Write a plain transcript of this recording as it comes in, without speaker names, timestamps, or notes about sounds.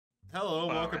Hello,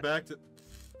 welcome back to...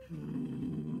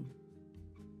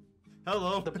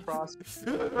 Hello. The Prospectors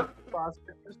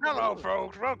Hello,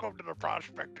 folks. Welcome to the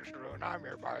Prospectors Saloon. I'm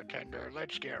your bartender.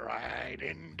 Let's get right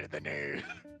into the news.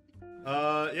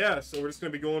 Yeah, so we're just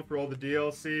going to be going for all the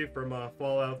DLC from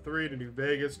Fallout 3 to New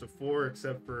Vegas to 4,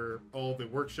 except for all the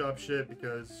workshop shit,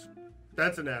 because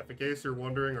that's an F. In case you're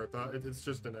wondering or thought, it's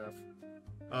just an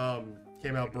F.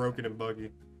 Came out broken and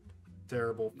buggy.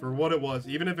 Terrible. For what it was,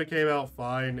 even if it came out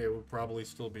fine, it would probably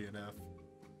still be an F.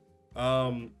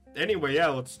 Anyway, yeah,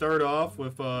 let's start off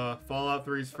with Fallout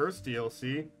 3's first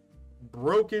DLC,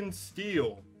 Broken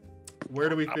Steel. Where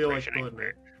do we feel like putting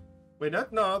it? Wait,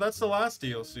 no, that's the last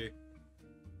DLC.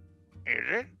 Is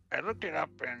it? I looked it up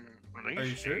in release. Are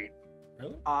you sure? date.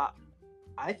 Really?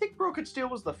 I think Broken Steel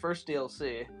was the first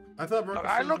DLC. I thought Broken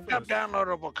I Steel was looked the up first.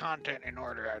 downloadable content in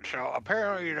order, so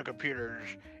apparently the computers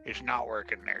is not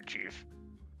working there, Chief.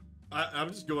 I'm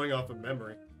just going off of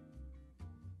memory.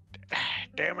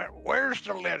 Damn it! Where's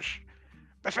the list,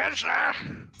 Professor?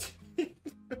 Hey,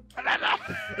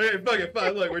 fuck it,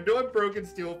 fine. Look, we're doing Broken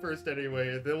Steel first anyway,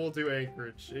 and then we'll do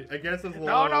Anchorage. I guess it's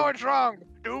long. No, it's wrong.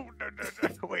 No,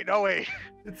 wait, no, wait.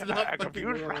 It's I'm not fucking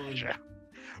confused. wrong.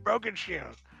 Broken Steel.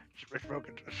 It's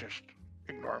Broken Assist.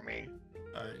 Ignore me.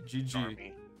 Alright, Ignore GG.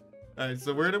 me. Alright,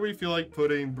 so where do we feel like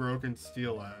putting Broken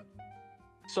Steel at?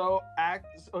 So I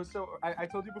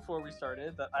told you before we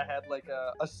started that I had like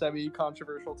a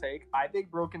semi-controversial take. I think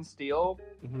Broken Steel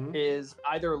is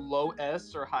either low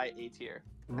S or high A tier.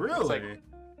 Really? like-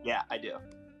 Yeah, I do.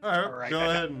 Alright, go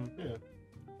ahead and,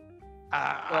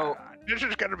 yeah. This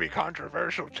is going to be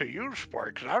controversial to you,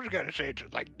 Sport, because I was going to say it's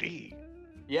like D.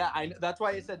 Yeah, that's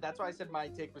why I said my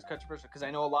take was controversial, because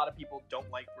I know a lot of people don't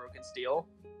like Broken Steel,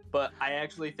 but I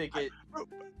actually think it.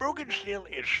 Broken Steel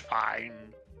is fine.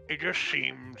 It just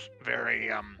seems very,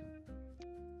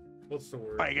 What's the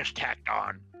word? I guess, tacked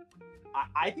on.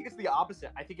 I think it's the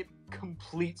opposite. I think it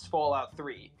completes Fallout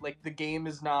 3. Like, the game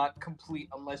is not complete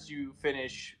unless you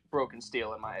finish Broken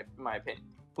Steel, in my opinion.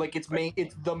 Like, it's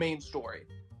the main story.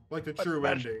 Like the true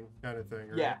ending kind of thing,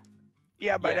 right? Yeah.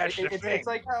 Yeah, but that's the it's thing. it's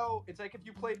like if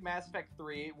you played Mass Effect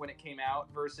 3 when it came out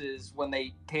versus when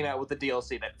they came out with the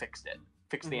DLC that fixed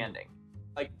the ending.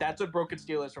 Like, that's what Broken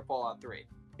Steel is for Fallout 3.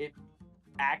 It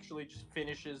actually just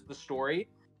finishes the story.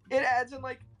 It adds in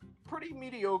like pretty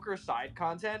mediocre side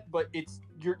content, but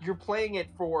you're playing it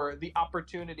for the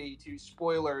opportunity to,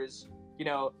 spoilers,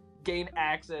 gain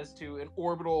access to an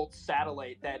orbital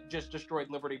satellite that just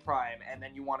destroyed Liberty Prime, and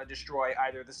then you want to destroy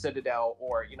either the Citadel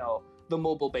or the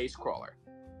mobile base crawler.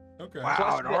 Okay.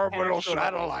 Wow, an orbital extra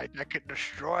satellite that can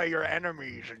destroy your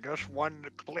enemies in just one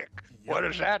click. Yep. What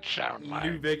does that sound like?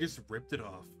 New Vegas ripped it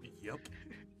off. Yep.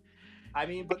 I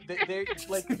mean, but they're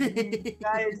like,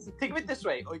 guys, think of it this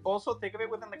way. Like, also think of it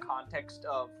within the context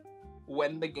of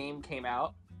when the game came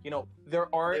out. There It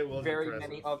aren't was very impressive.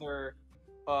 many other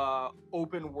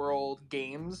open world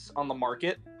games on the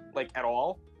market, like, at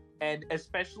all, and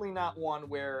especially not one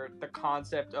where the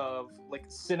concept of like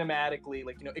cinematically,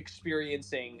 like,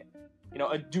 experiencing,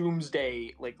 a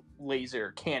doomsday like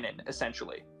laser cannon,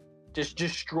 essentially, just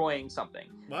destroying something.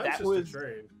 Mine's That just was- a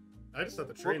train. I just thought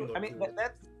the train looked I mean, cool.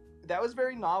 that was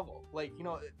very novel. Like,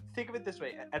 think of it this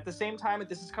way. At the same time that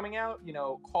this is coming out,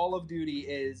 Call of Duty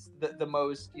is the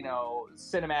most,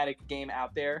 cinematic game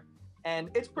out there. And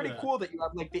it's pretty Yeah. cool that you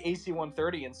have like the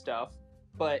AC-130 and stuff,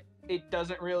 but it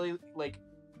doesn't really like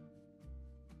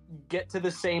get to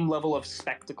the same level of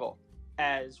spectacle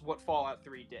as what Fallout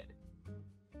 3 did.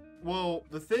 Well,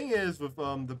 the thing is with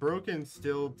the Broken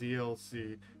Steel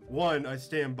DLC, one, I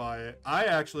stand by it. I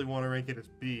actually want to rank it as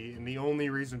B, and the only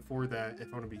reason for that, if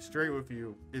I want to be straight with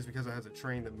you, is because it has a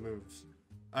train that moves.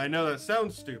 I know that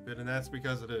sounds stupid, and that's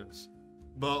because it is.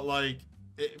 But like,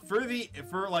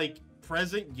 for like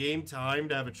present game time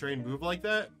to have a train move like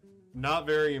that, not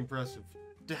very impressive.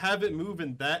 To have it move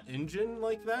in that engine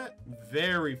like that,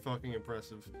 very fucking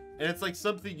impressive. And it's like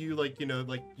something you like,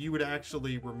 you would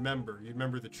actually remember. You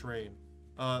remember the train.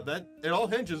 That it all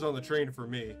hinges on the train for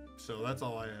me. So that's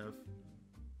all I have.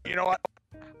 You know what?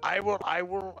 I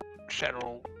will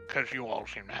settle, because you all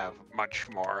seem to have much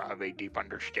more of a deep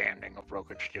understanding of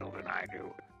Broken Steel than I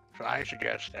do. So I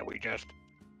suggest that we just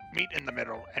meet in the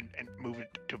middle and move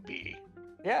it to B.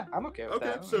 Yeah, I'm okay with Okay,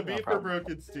 that. so No B for problem.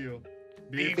 Broken Steel.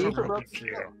 B for for Broken Broken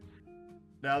Steel. Steel.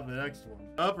 Now the next one.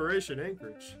 Operation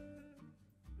Anchorage.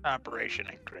 Operation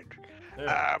Anchorage.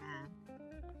 Yeah.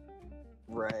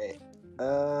 Right.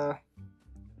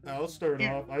 I'll start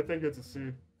off. I think it's a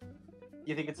C.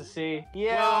 You think it's a C?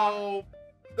 Yeah. Well,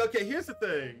 okay, here's the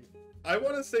thing. I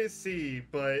want to say C,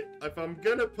 but if I'm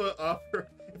gonna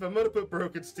put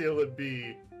Broken Steel at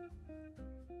B,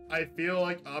 I feel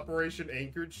like Operation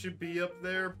Anchorage should be up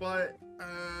there, but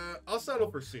I'll settle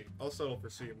for C. I'll settle for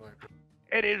C in my opinion.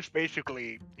 It is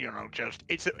basically, just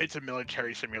it's a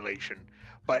military simulation,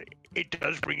 but it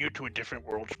does bring you to a different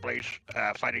world space,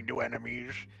 fighting new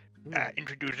enemies,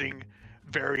 introducing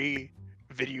very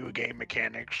video game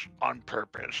mechanics on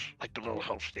purpose, like the little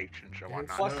health stations and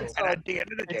whatnot. Plus, No. it's And at the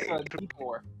end of the it's day, a deep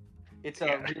lore. It's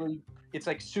Yeah. it's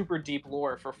like super deep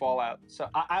lore for Fallout. So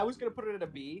I was gonna put it at a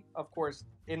B, of course,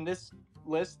 in this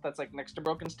list that's like next to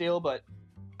Broken Steel, but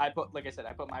I put, like I said,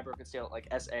 I put my Broken Steel at like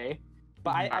SA.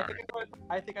 But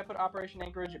I think I put Operation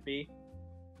Anchorage at B.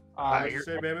 What did you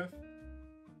say, Mammoth?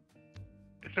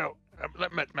 so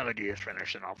let Melodius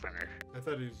finish, and I'll finish. I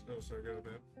thought he's. Oh, sorry, go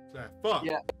ahead. Fuck.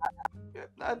 Yeah.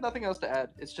 I have nothing else to add.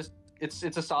 It's just it's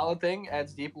a solid thing.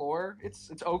 Adds deep lore.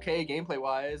 It's okay gameplay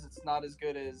wise. It's not as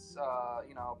good as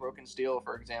Broken Steel,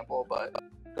 for example, but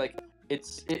like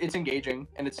it's engaging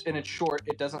and it's short.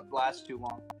 It doesn't last too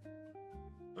long.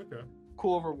 Okay.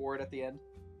 Cool reward at the end.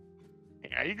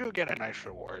 Yeah, you do get a nice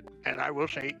reward, and I will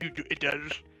say it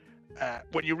does.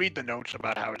 When you read the notes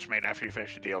about how it's made after you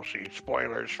finish the DLC,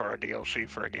 spoilers for a DLC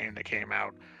for a game that came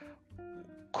out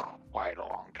quite a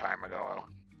long time ago.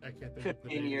 I can't think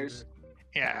 15 years.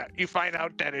 Yeah, you find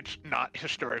out that it's not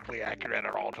historically accurate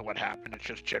at all to what happened. It's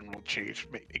just General Chase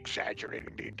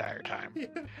exaggerating the entire time. Yeah.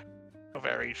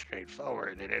 Very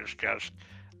straightforward. It is just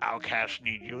outcasts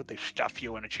need you. They stuff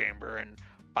you in a chamber, and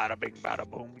bada bing, bada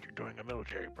boom, you're doing a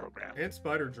military program. And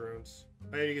spider drones.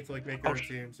 And you get to like make your own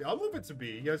teams. Yeah, I'll move it to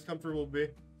B. You guys comfortable with B?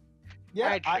 Yeah,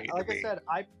 I'd say like B. I said,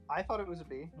 I thought it was a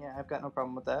B. Yeah, I've got no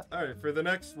problem with that. All right, for the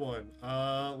next one,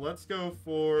 let's go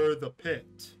for the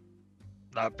Pit.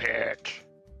 The Pit.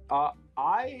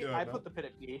 I put the Pit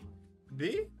at B.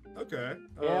 B? Okay.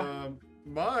 Yeah.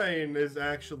 Mine is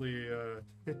actually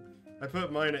I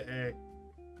put mine at A.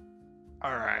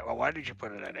 All right. Well, why did you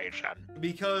put it at A, son?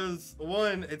 Because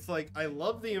one, it's like I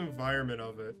love the environment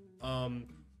of it.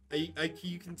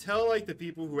 You can tell like the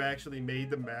people who actually made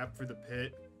the map for the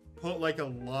Pit put like a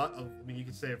lot of, I mean, you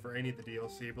can say it for any of the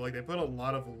DLC, but like they put a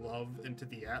lot of love into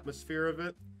the atmosphere of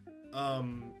it.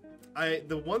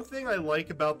 The one thing I like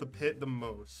about the Pit the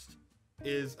most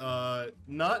is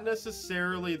not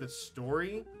necessarily the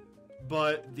story,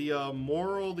 but the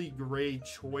morally gray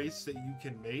choice that you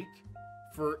can make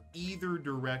for either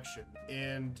direction.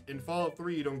 And in Fallout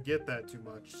 3 you don't get that too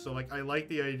much, so like I like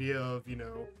the idea of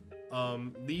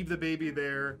leave the baby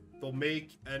there, they'll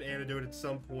make an antidote at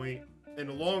some point. In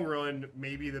the long run,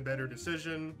 maybe the better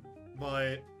decision,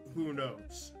 but who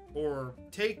knows? Or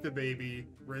take the baby,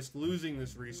 risk losing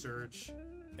this research,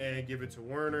 and give it to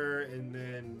Werner, and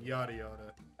then yada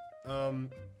yada.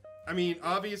 I mean,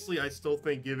 obviously, I still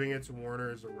think giving it to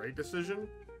Werner is the right decision,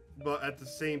 but at the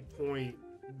same point,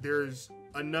 there's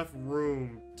enough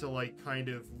room to like kind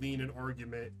of lean an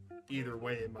argument either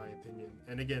way, in my opinion.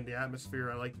 And again, the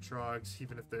atmosphere, I like the Trogs,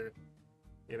 even if they're,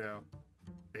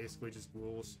 basically just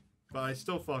ghouls. But I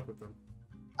still fuck with them.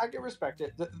 I can respect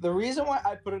it. The reason why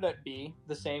I put it at B,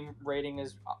 the same rating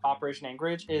as Operation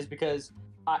Anchorage, is because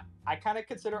I kind of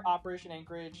consider Operation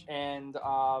Anchorage and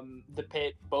the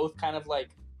Pit both kind of like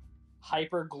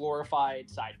hyper glorified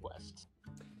side quests.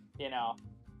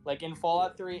 Like in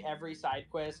Fallout 3, every side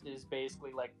quest is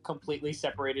basically like completely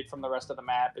separated from the rest of the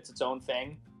map. It's its own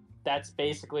thing. That's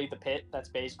basically the Pit. That's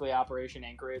basically Operation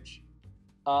Anchorage.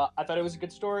 I thought it was a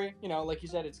good story. Like you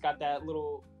said, it's got that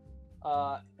little.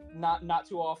 Not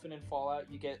too often in Fallout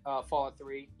you get Fallout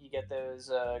 3 you get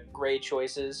those gray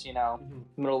choices,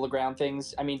 middle of the ground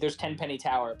things. I mean, there's Tenpenny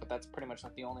Tower, but that's pretty much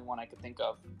like the only one I could think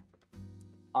of.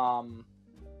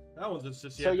 That one's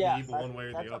just so yeah, evil one way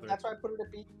or the other. That's why I put it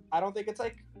at B. I don't think it's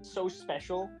like so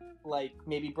special like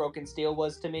maybe Broken Steel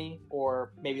was to me,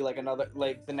 or maybe like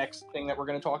the next thing that we're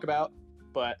going to talk about.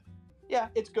 But yeah,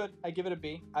 it's good. I give it a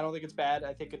B. I don't think it's bad.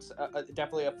 I think it's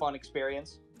definitely a fun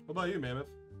experience. What about you, Mammoth?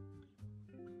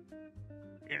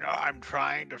 I'm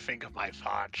trying to think of my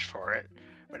thoughts for it,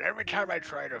 but every time I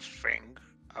try to think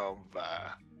of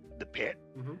the Pit,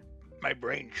 my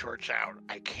brain shorts out.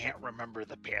 I can't remember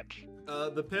the Pit.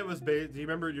 The Pit was based. Do you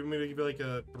remember? Do you want me to give you like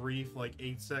a brief, like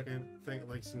 8-second thing,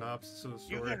 like synopsis of the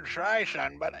story? You can try,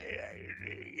 son, but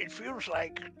it feels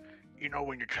like,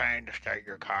 when you're trying to start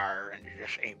your car and it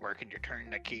just ain't working. You're turning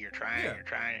the key. You're trying,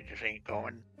 it just ain't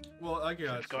going. Well, I guess.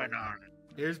 What's going on?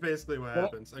 Here's basically what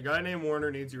happens. A guy named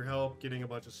Warner needs your help getting a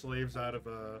bunch of slaves out of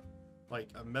a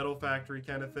metal factory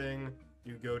kind of thing.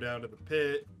 You go down to the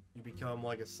Pit, you become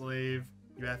like a slave,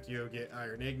 you have to go get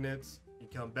iron ingots, you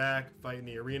come back, fight in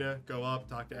the arena, go up,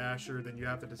 talk to Asher, then you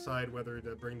have to decide whether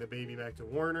to bring the baby back to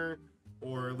Warner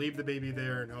or leave the baby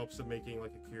there in hopes of making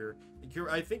like a cure.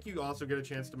 I think you also get a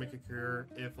chance to make a cure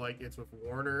if like it's with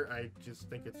Warner. I just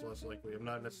think it's less likely. I'm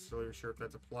not necessarily sure if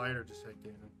that's applied or just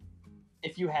headcanon.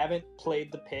 If you haven't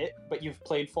played the Pit, but you've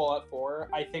played Fallout 4,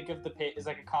 I think of the Pit as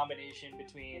like a combination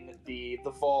between the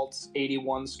Vault's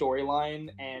 81 storyline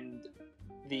and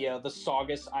the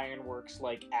Saugus Ironworks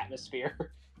like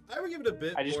atmosphere. I would give it a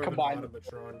bit I just more combined of an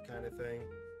automatron kind of thing.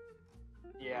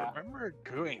 Yeah. I remember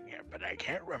doing it, but I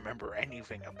can't remember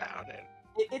anything about it.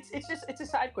 It's a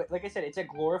side quest. Like I said, it's a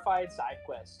glorified side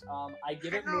quest. I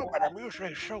give it more. But I'm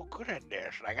usually so good at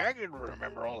this. Like I can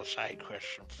remember all the side quests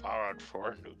from Fallout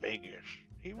 4 and New Vegas,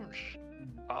 even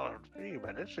Fallout 3.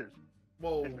 But this is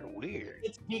weird.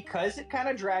 It's because it kind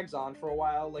of drags on for a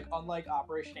while. Like unlike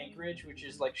Operation Anchorage, which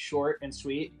is like short and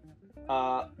sweet,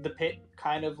 the Pit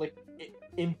kind of like it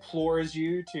implores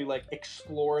you to like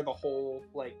explore the whole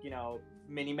like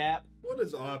mini map. What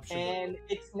is optional? And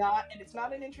it's not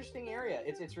an interesting area.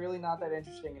 It's really not that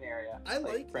interesting an area.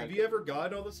 Have you ever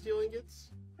gotten all the steel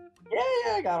ingots?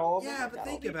 Yeah, I got all of them. Yeah, but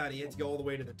think about it. You have to go all the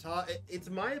way to the top. It's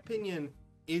my opinion,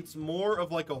 it's more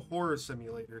of like a horror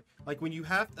simulator. Like when you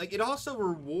have like it also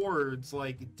rewards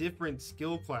like different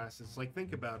skill classes. Like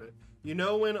think about it. You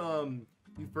know when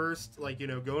you first like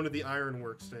go into the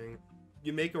Ironworks thing,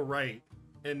 you make a right.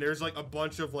 And there's like a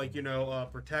bunch of like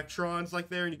protectrons like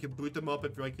there, and you can boot them up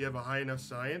if like you have a high enough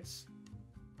science.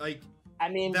 Like I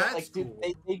mean, that's like, cool.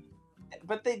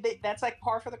 they that's like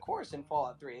par for the course in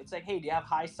Fallout 3. It's like, hey, do you have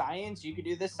high science? You could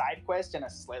do this side quest in a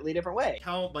slightly different way.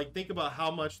 Think about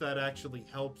how much that actually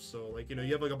helps. So like you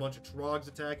have like a bunch of trogs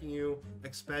attacking you,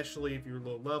 especially if you're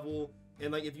low level,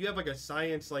 and like if you have like a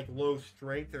science like low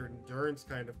strength or endurance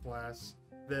kind of class,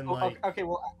 then okay.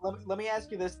 Well, let me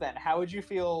ask you this then: how would you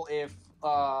feel if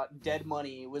Dead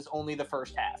Money was only the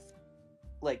first half?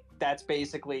 Like that's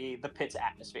basically the Pit's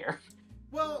atmosphere.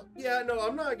 Well, yeah, no,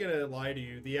 I'm not gonna lie to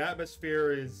you. The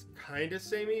atmosphere is kind of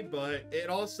samey, but it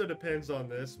also depends on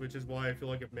this, which is why I feel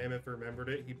like if Mammoth remembered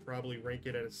it, he'd probably rank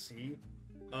it at a C.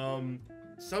 Some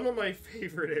of my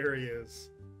favorite areas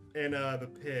in the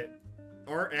Pit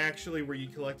are actually where you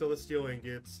collect all the steel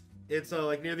ingots. It's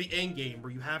like near the end game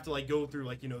where you have to like go through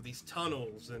like these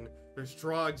tunnels and there's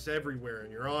drugs everywhere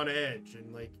and you're on edge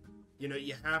and like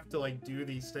you have to like do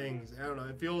these things. I don't know.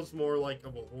 It feels more like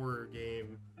of a horror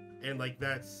game in like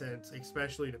that sense,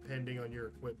 especially depending on your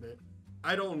equipment.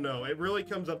 I don't know. It really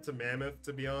comes up to Mammoth,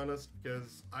 to be honest,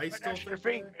 because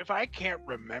if I can't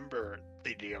remember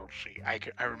the DLC,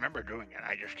 I remember doing it.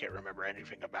 I just can't remember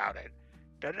anything about it.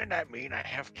 Doesn't that mean I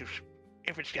have to?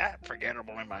 If it's that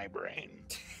forgettable in my brain,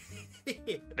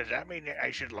 does that mean that I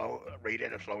should rate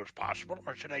it as low as possible,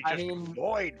 or should I just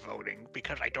avoid voting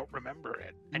because I don't remember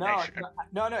it? No.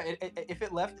 If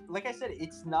it left, like I said,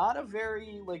 it's not a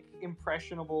very like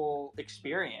impressionable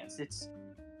experience. It's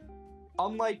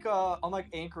unlike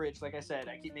Anchorage. Like I said,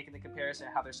 I keep making the comparison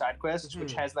of how their side quests,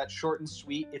 which has that short and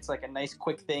sweet. It's like a nice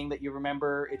quick thing that you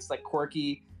remember. It's like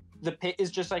quirky. The Pit is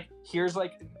just like, here's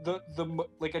like the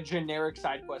like a generic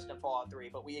side quest in Fallout 3,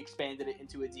 but we expanded it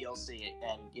into a DLC,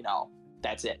 and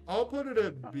that's it. I'll put it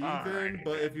at B then,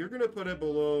 but if you're gonna put it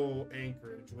below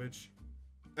Anchorage, which,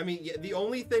 I mean, yeah, the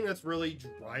only thing that's really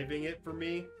driving it for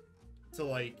me to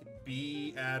like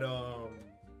be at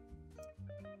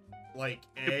like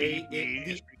A,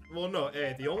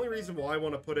 the only reason why I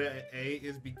want to put it at A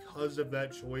is because of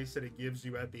that choice that it gives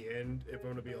you at the end, if I'm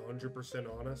gonna be 100%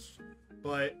 honest.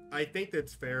 But I think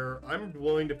that's fair. I'm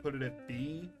willing to put it at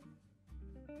B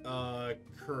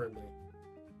currently.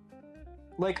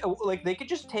 Like they could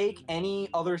just take any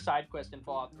other side quest in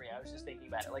Fallout 3. I was just thinking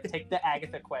about it. Like take the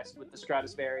Agatha quest with the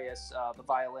Stratusvarius, the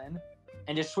violin,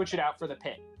 and just switch it out for the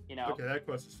Pit. Okay, that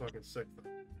quest is fucking sick though.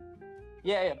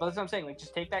 Yeah, but that's what I'm saying. Like,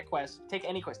 just take that quest, take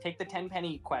any quest, take the 10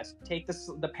 penny quest, take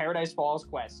the Paradise Falls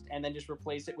quest, and then just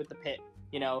replace it with the Pit.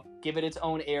 Give it its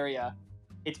own area.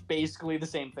 It's basically the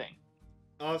same thing.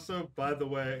 Also, by the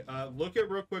way, look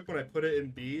at real quick when I put it in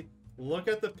B. Look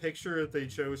at the picture that they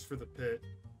chose for the Pit.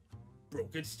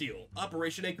 Broken Steel,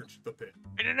 Operation Anchorage, the Pit.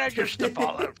 Isn't that just the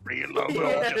Fallout 3 logo?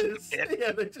 Yes.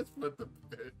 Yeah, they just put the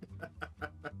Pit.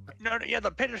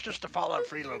 The Pit is just the Fallout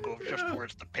 3 logo, just where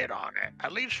it's the Pit on it.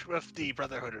 At least with the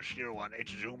Brotherhood of Steel one,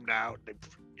 it's zoomed out.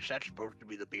 Is that supposed to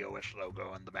be the BOS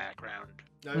logo in the background?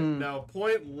 Now,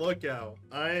 point lookout.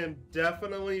 I am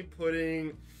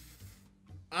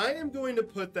going to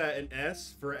put that in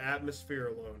S for atmosphere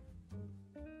alone.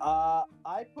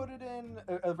 I put it in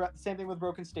same thing with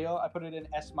Broken Steel. I put it in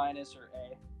S- or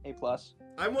A plus.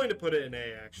 I'm going to put it in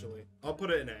A actually. I'll put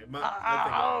it in A.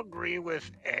 I'll agree with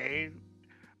A.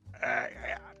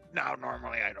 Now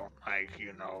normally I don't like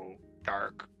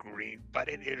dark green, but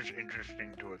it is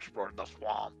interesting to explore the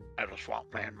swamp as a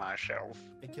swampman myself.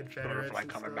 And Sort of Confederates like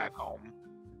and coming stuff. back home.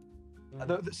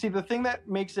 See, the thing that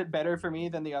makes it better for me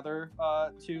than the other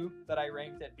two that I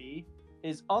ranked at B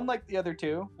is, unlike the other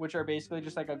two, which are basically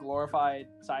just like a glorified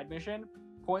side mission,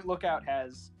 Point Lookout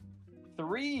has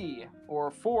 3 or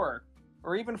 4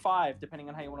 or even 5, depending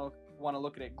on how you want to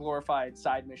look at it, glorified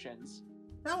side missions.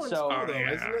 That one's So- cool though,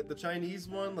 yeah. isn't it? The Chinese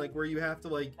one, like where you have to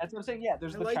like. That's what I'm saying. Yeah,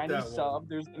 there's I the like Chinese that one. sub.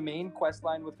 There's the main quest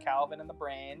line with Calvin and the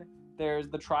Brain. There's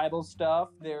the tribal stuff.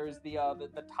 There's the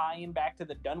tie-in back to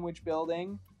the Dunwich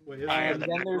building. Wait, isn't, I And am the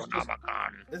then there's just-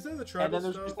 Necronomicon. isn't the And tribal then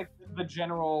there's stuff? just like the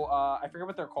general. I forget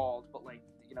what they're called, but like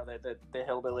the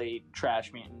hillbilly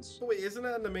trash mutants. Oh, wait, isn't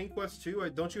that in the main quest too?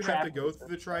 Like, don't you have to go Tribal through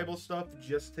the tribal stuff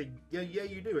just to? Yeah,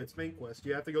 you do. It's main quest.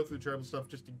 You have to go through the tribal stuff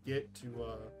just to get to.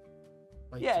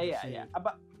 Like, Yeah, to yeah, see. yeah.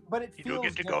 But it You feels do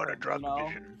get to go on a different, drug you know?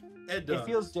 mission. It does. It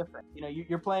feels different. You know,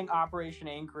 you're playing Operation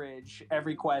Anchorage.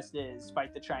 Every quest is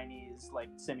fight the Chinese, like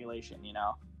simulation. You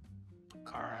know.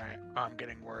 All right, I'm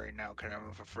getting worried now because I'm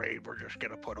afraid we're just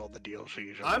gonna put all the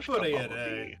DLCs. in I'm the stuff putting on it the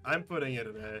A. B. I'm putting it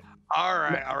in A. All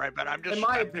right, but I'm just,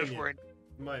 my I'm just opinion. worried.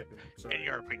 In my opinion. Sorry. In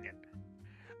your opinion,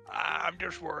 I'm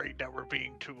just worried that we're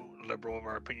being too liberal of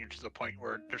our opinion to the point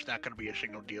where there's not going to be a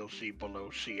single DLC below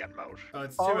C at most.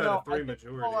 It's 2 out of 3 I think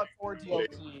majority. Fallout 4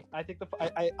 DLC. I think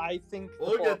I think the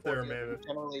We'll Fallout get there, 4 DLC man.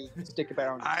 generally stick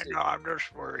around. I know. I'm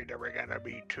just worried that we're going to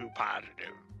be too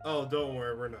positive. Oh, don't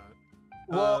worry, we're not.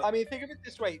 Well, I mean, think of it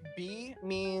this way. B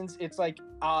means it's like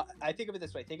I think of it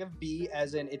this way. Think of B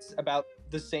as in it's about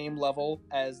the same level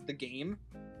as the game.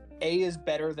 A is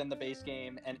better than the base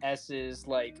game, and S is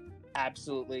like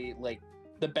absolutely like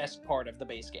the best part of the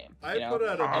base game. I You know? put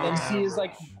out a And then C is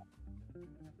like, average.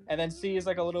 and then C is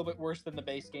like a little bit worse than the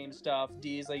base game stuff.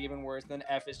 D is like even worse. Then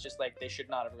F is just like they should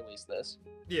not have released this.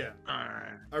 Yeah. All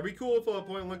right. Are we cool with a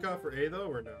point lookout for A though,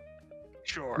 or no?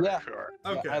 Sure. Yeah. Sure.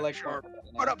 Okay. Yeah, I like sure. Fallout,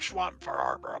 you know? Put up Swamp for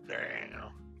Arbor up there, you know.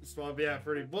 Swamp, yeah,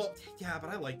 pretty. Well, yeah, but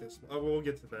I like this. We'll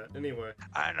get to that anyway.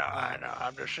 I know.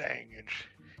 I'm just saying it's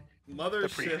the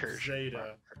Mothership precursor.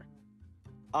 Zeta.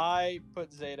 I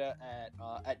put Zeta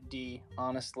at D.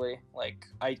 Honestly, like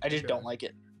I just Okay. don't like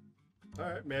it. All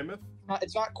right, Mammoth.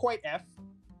 It's not quite F.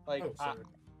 Like Oh, sorry.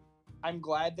 I'm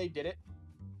glad they did it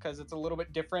because it's a little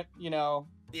bit different, you know,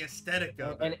 The aesthetic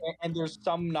of and it. and there's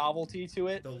some novelty to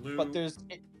it. The loot. But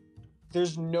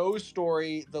there's no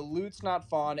story. The loot's not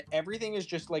fun. Everything is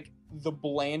just like the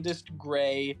blandest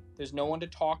gray. There's no one to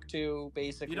talk to,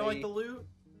 basically. You don't like the loot?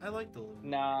 I like the loot.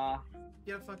 Nah.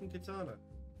 Get a fucking katana.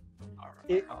 all right.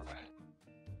 It- all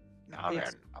right. Now then,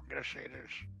 it's- I'm gonna say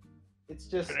this. It's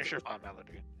just Finish your thought,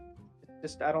 Melody.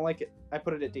 I don't like it. I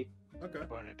put it at D. Okay.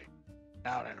 Vanity.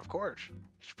 Now then, of course,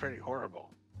 it's pretty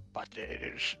horrible, but it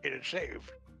is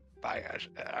saved by us.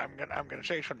 I'm gonna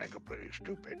say something completely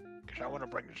stupid because I want to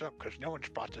bring this up because no one's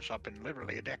brought this up in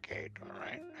literally a decade. All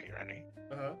right, are you ready?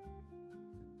 Uh-huh.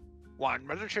 One,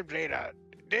 Mothership Zeta.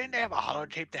 Didn't they have a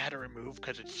holotape they had to remove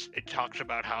because it talks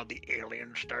about how the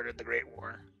aliens started the Great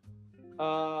War?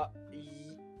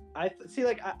 See,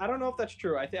 like, I don't know if that's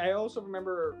true. I also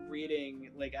remember reading,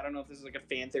 like, I don't know if this is like a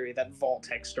fan theory that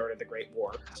Vault-Tec started the Great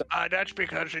War. So, That's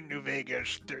because in New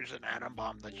Vegas there's an atom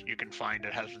bomb that you can find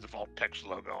that has the Vault-Tec's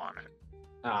logo on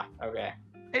it. okay.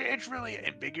 It's really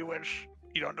ambiguous.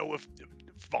 You don't know if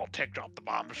Vault-Tec dropped the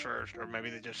bombs first, or maybe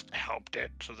they just helped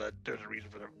it, so that there's a reason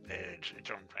for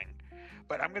its own thing.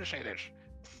 But I'm gonna say this: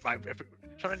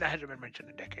 something that hasn't been mentioned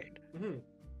in a decade. Mm-hmm.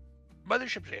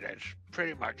 Mothership Zeta is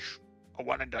pretty much a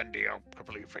one and done deal,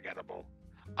 completely forgettable,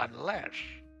 unless.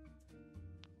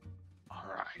 All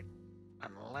right,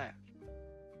 unless.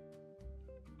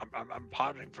 I'm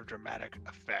pausing for dramatic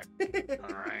effect.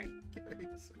 All right.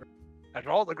 That's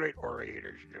all the great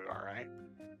orators do, all right?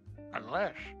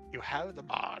 Unless you have the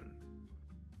mod.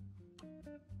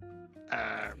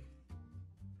 I'm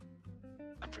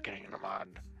forgetting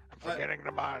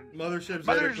the mod. Mothership Zeta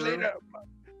Mother crew? Zeta,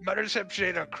 Mothership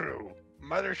Zeta crew.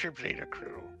 Mothership Zeta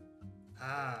crew.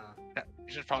 Ah.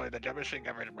 This is probably the dumbest thing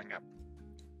ever to bring up.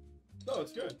 No,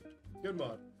 it's good. Good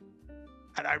mod.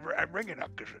 And I bring it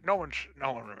up because no one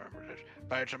remembers this.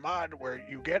 But it's a mod where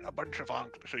you get a bunch of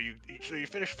so you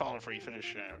finish Fallout 4, you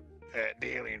finish the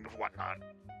alien and whatnot.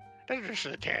 That's just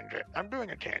a tangent. I'm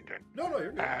doing a tangent. No,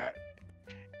 you're good.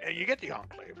 And you get the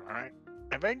Enclave, all right?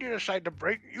 And then you decide to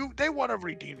they want to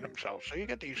redeem themselves. So you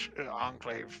get these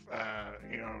Enclave,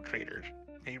 traitors.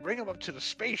 And you bring them up to the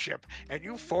spaceship, and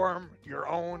you form your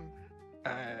own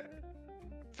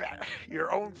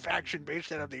faction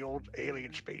based out of the old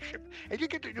alien spaceship. And you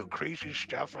get to do crazy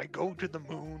stuff like go to the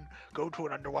moon, go to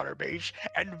an underwater base,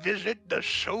 and visit the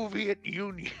Soviet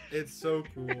Union. It's so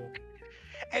cool.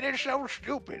 And it's so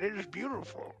stupid. It is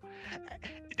beautiful.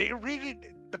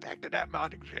 The fact that that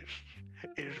mod exists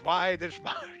is why this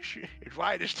mod is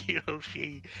why this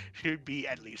DLC should be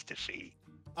at least a C.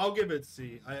 I'll give it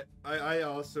C. I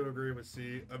also agree with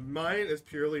C. Mine is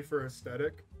purely for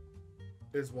aesthetic.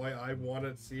 Is why I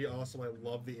wanted C. Also, I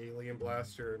love the alien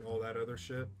blaster and all that other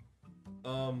shit.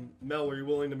 Mel, are you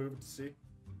willing to move it to C?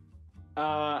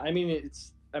 No,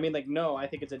 I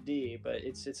think it's a D, but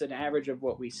it's an average of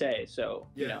what we say. So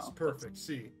Yes, perfect.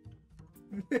 C.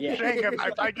 Yeah. Saying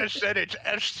if I just said it's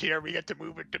S tier, we get to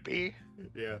move it to B.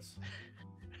 Yes.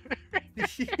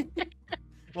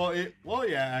 Well,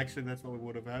 yeah. Actually, that's what we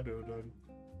would have had to have done.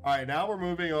 All right, now we're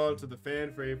moving on to the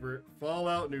fan favorite,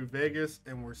 Fallout New Vegas,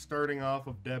 and we're starting off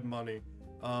with Dead Money.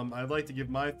 I'd like to give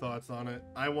my thoughts on it.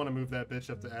 I want to move that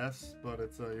bitch up to S, but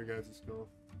it's your guys' call.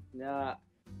 Nah.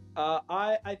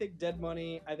 I think Dead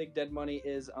Money. I think Dead Money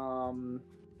is I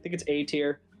think it's A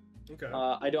tier. Okay.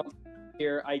 I don't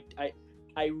tier.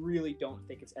 I really don't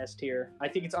think it's S tier. I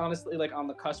think it's honestly like on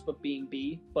the cusp of being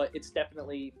B, but it's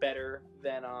definitely better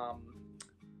than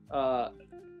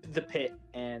the Pit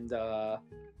and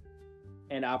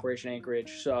Operation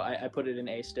Anchorage. So I put it in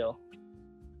A still.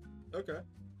 Okay.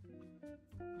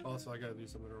 Also, I gotta do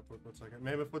something real quick. 1 second.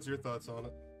 Mammoth, what's your thoughts on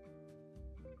it?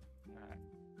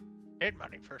 Dead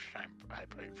Money, first time I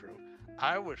played through,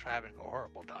 I was having a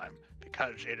horrible time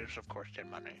because it is, of course, Dead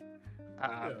Money.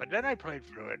 But then I played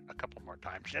through it a couple more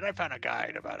times. Then I found a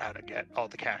guide about how to get all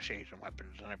the caches and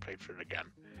weapons, and I played through it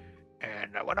again.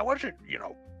 And when I wasn't,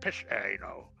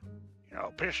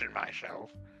 pissing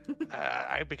myself,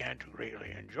 I began to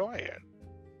really enjoy it.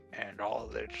 And all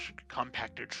of its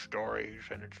compacted stories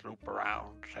and its loop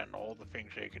arounds and all the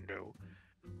things they can do.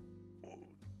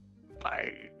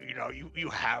 You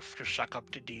have to suck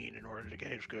up to Dean in order to get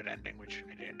his good ending, which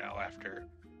I didn't know after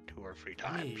 2 or 3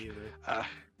 times. Me either.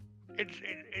 It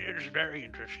is very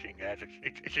interesting as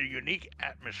it's a unique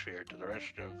atmosphere to the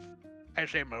rest of, I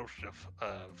say most of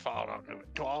Fallout New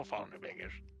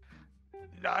Vegas.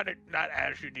 Not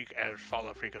as unique as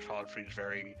Fallout 3, because Fallout 3 is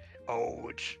very,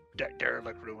 it's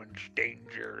derelict ruins,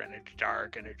 danger, and it's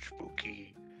dark and it's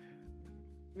spooky.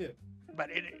 Yeah. But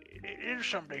it is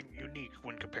something unique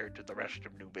when compared to the rest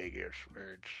of New Vegas,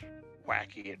 where it's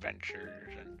wacky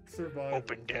adventures and Survival.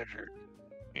 open desert.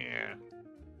 Yeah.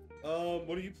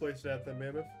 What do you place that then,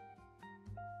 Mammoth?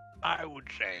 I would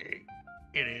say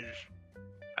it is.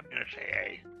 I'm gonna say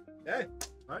A. Hey,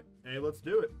 all right. Hey, let's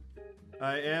do it.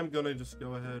 I am gonna just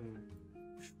go ahead and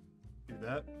do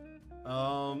that.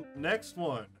 Next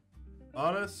one,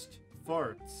 Honest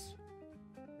Farts.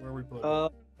 Where are we putting?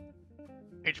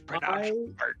 It's pronounced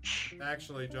farts.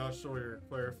 Actually, Josh Sawyer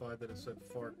clarified that it said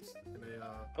farts in a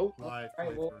live alright,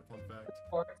 playthrough. Fun fact.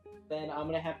 Then I'm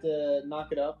gonna have to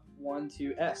knock it up 1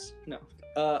 to S. No.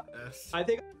 S. I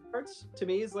think Parts to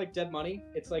me is like Dead Money.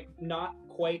 It's like not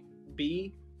quite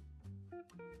B,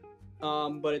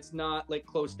 but it's not like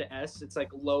close to S. It's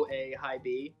like low A, high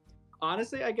B.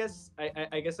 Honestly, I guess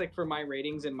like for my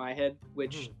ratings in my head,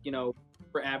 which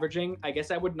for averaging, I guess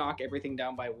I would knock everything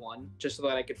down by 1 just so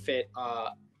that I could fit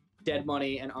Dead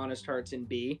Money and Honest Hearts in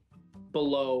B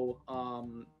below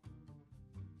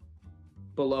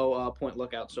Point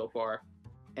Lookout so far.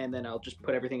 And then I'll just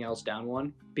put everything else down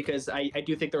 1 because I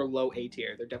do think they're low A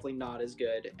tier. They're definitely not as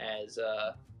good as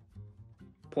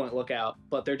Point Lookout,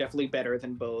 but they're definitely better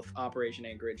than both Operation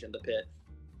Anchorage and the Pit.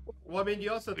 Well, I mean,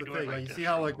 you also have We to do it think, like like, you this, see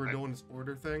how, like, right? we're doing this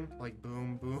order thing? Like,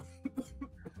 boom, boom.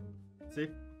 See?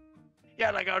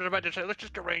 Yeah, like I was about to say, let's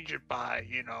just arrange it by,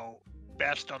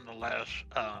 best on the left,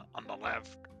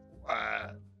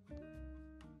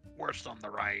 worst on the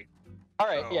right. All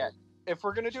right, So- yeah. If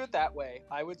we're gonna do it that way,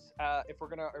 I would. If we're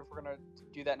gonna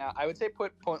do that now, I would say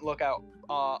put Point Lookout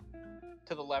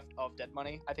to the left of Dead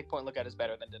Money. I think Point Lookout is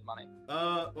better than Dead Money.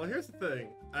 Well, here's the thing.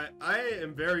 I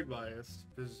am very biased,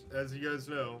 because, as you guys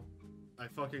know, I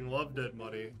fucking love Dead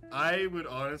Money. I would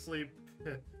honestly...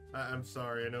 I'm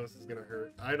sorry, I know this is gonna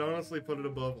hurt. I'd honestly put it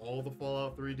above all the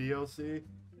Fallout 3 DLC.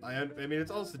 I mean,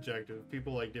 it's all subjective.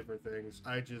 People like different things.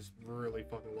 I just really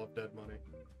fucking love Dead Money.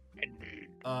 Indeed.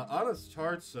 Honest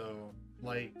Hearts, though,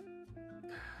 like...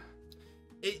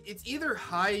 It's either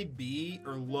high B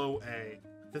or low A.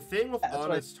 The thing with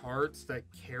Honest Hearts that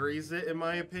carries it, in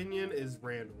my opinion, is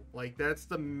Randall. Like, that's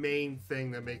the main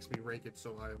thing that makes me rank it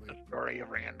so highly. The story of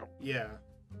Randall. Yeah.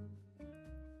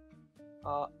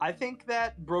 I think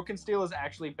that Broken Steel is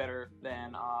actually better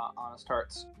than Honest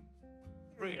Hearts.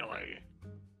 Really?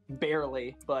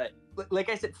 Barely, but like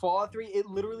I said, Fallout 3, it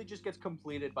literally just gets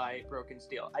completed by Broken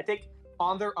Steel. I think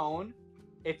on their own,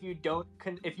 if you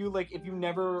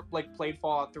never like played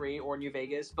Fallout 3 or New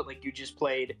Vegas, but like you just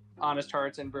played Honest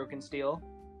Hearts and Broken Steel,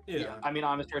 Yeah. I mean,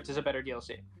 Honest Hearts is a better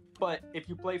DLC. But if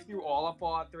you play through all of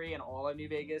Fallout 3 and all of New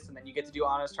Vegas, and then you get to do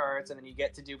Honest Hearts, and then you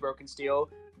get to do Broken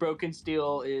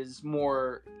Steel is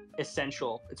more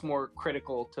essential. It's more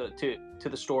critical to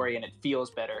the story, and it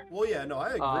feels better. Well, yeah, no, I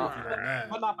agree with you on that.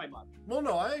 But not by much. Well,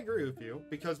 no, I agree with you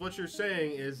because what you're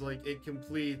saying is like it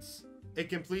completes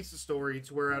the story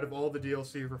to where out of all the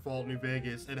DLC for Fallout New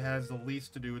Vegas, it has the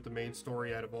least to do with the main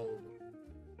story out of all of them.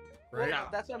 Right? Well,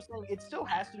 that's what I'm saying. It still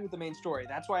has to do with the main story.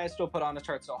 That's why I still put Honest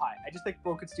Hearts so high. I just think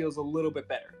Broken Steel is a little bit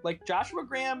better. Like Joshua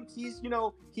Graham, he's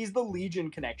the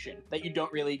Legion connection that you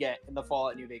don't really get in the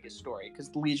Fallout New Vegas story because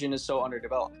the Legion is so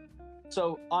underdeveloped.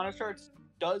 So Honest Hearts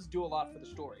does do a lot for the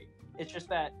story. It's just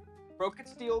that Broken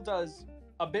Steel does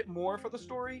a bit more for the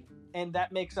story, and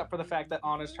that makes up for the fact that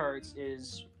Honest Hearts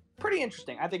is pretty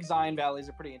interesting. I think Zion Valley is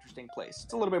a pretty interesting place.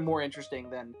 It's a little bit more interesting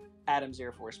than Adam's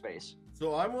Air Force Base.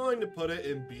 So I'm willing to put it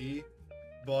in B,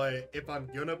 but if I'm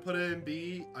gonna put it in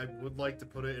B, I would like to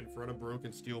put it in front of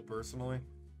Broken Steel personally.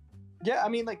 Yeah, I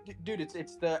mean, like, dude,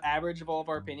 it's the average of all of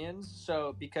our opinions.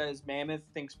 So because Mammoth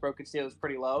thinks Broken Steel is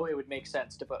pretty low, it would make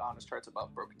sense to put Honest Hearts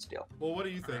above Broken Steel. Well, what do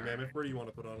you think, Mammoth? Where do you want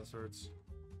to put Honest Hearts?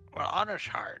 Well, Honest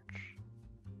Hearts,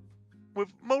 with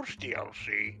most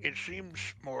DLC, it seems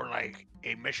more like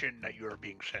a mission that you're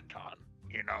being sent on.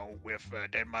 You know, with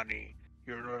Dead Money,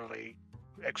 you're literally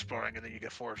exploring and then you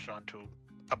get forced onto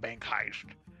a bank heist.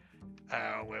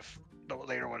 With the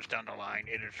later ones down the line,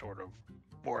 it is sort of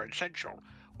more essential.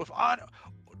 With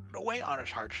the way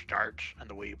Honest Heart starts and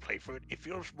the way you play for it, it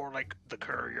feels more like the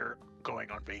courier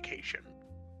going on vacation.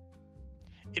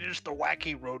 It is the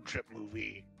wacky road trip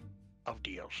movie of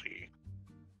DLC.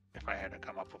 If I had to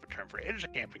come up with a term for it, it is a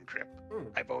camping trip.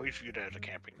 I've always viewed it as a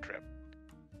camping trip.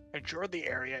 And sure, the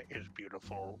area is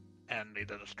beautiful and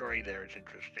the story there is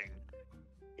interesting.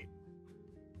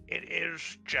 It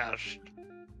is just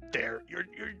there. You're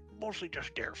mostly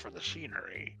just there for the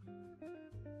scenery.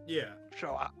 Yeah.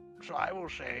 So I will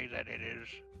say that it is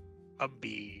a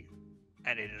B,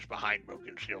 and it is behind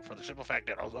Broken Steel for the simple fact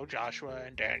that although Joshua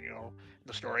and Daniel,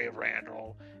 the story of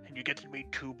Randall, and you get to meet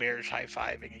two bears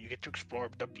high-fiving, and you get to explore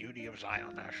the beauty of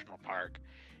Zion National Park,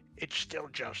 it's still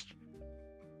just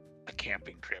a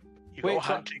camping trip. You go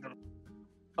hunting.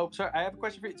 Oh, sorry, I have a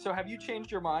question for you. So have you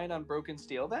changed your mind on Broken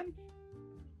Steel then?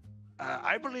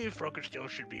 I believe Broken Steel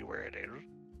should be where it is.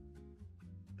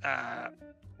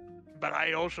 But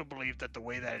I also believe that the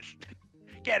way that it's...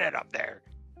 Get it up there!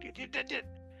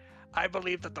 I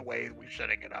believe that the way we're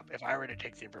setting it up, if I were to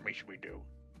take the information we do,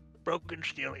 Broken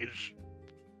Steel is,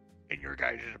 in your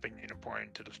guys' opinion,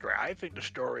 important to the story. I think the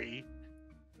story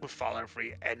with Fallout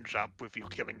 3 ends up with you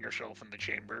killing yourself in the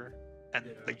chamber, and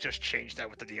they just changed that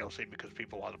with the DLC because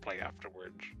people want to play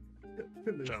afterwards.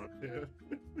 So,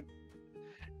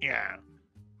 yeah.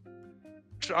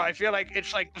 So I feel like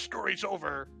it's like the story's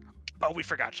over, but we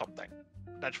forgot something.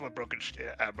 That's what Broken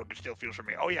Steel feels for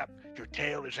me. Oh yeah, your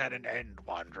tale is at an end,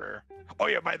 Wanderer. Oh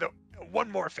yeah,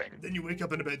 one more thing. Then you wake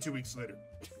up in a bed 2 weeks later.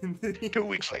 2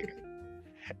 weeks later.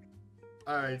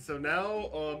 Alright, so now,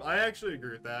 I actually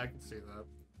agree with that. I can see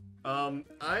that.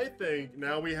 I think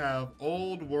now we have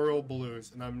Old World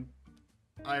Blues, and I'm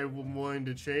willing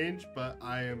to change, but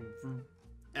I am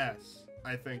S.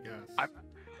 I think S.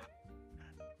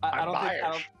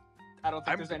 I don't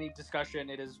think there's any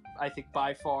discussion. It is, I think,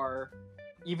 by far,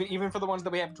 even for the ones that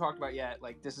we haven't talked about yet,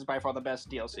 like this is by far the best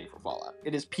DLC for Fallout.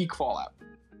 It is peak Fallout.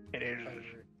 It is.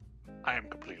 I am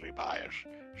completely biased,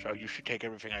 so you should take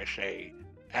everything I say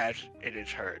as it is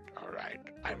heard. All right,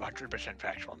 I'm 100%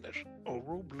 factual on this.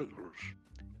 Oral Blues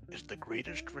is the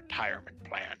greatest retirement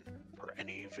plan for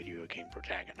any video game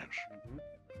protagonist.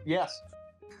 Yes.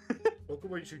 Look at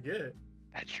what you should get.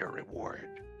 That's your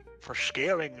reward for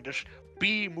scaling this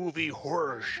B-movie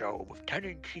horror show with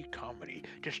tongue-in-cheek comedy,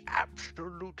 this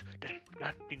absolute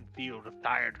disgusting field of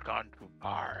science gone too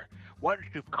far. Once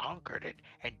you've conquered it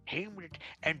and tamed it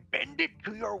and bend it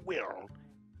to your will,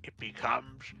 it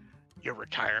becomes your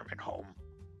retirement home.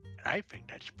 And I think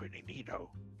that's pretty neato.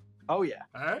 Oh yeah.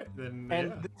 All right, then.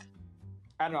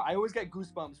 I don't know. I always get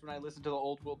goosebumps when I listen to the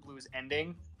Old World Blues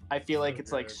ending. I feel like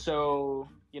it's like so,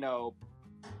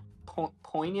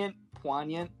 poignant,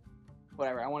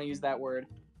 whatever. I want to use that word.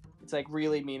 It's like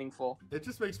really meaningful. It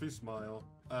just makes me smile.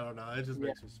 I don't know. It just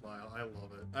makes me smile. I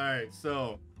love it. All right,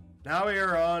 so now we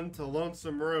are on to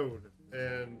Lonesome Road,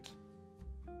 and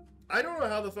I don't know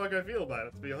how the fuck I feel about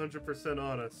it, to be 100%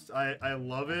 honest. I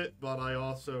love it, but I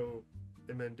also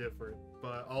am indifferent.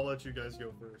 But I'll let you guys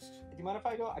go first. Do you mind if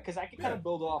I go? Because I can kind of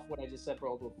build off what I just said for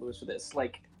Old World Blues for this.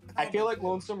 Like, I feel like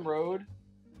Lonesome Road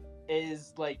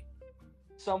is like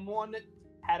someone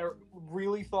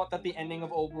really thought that the ending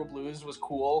of Old World Blues was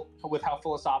cool with how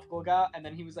philosophical it got, and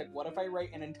then he was like, what if I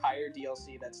write an entire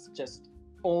DLC that's just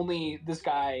only this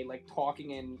guy like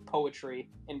talking in poetry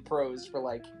in prose for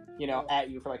like, you know, at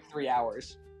you for like 3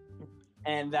 hours.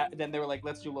 And then they were like,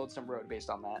 let's do Lonesome Road based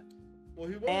on that. Well,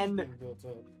 he was And- being built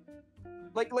up.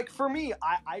 Like for me,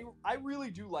 I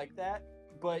really do like that,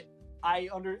 but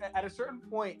at a certain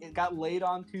point it got laid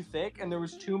on too thick and there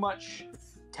was too much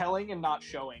telling and not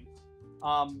showing.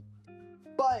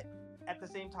 But at the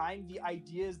same time, the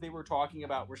ideas they were talking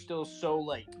about were still so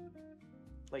like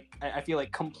I feel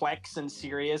like complex and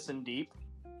serious and deep.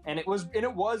 And it was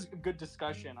a good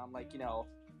discussion on like, you know,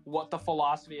 what the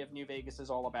philosophy of New Vegas is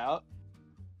all about.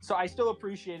 So I still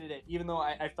appreciated it, even though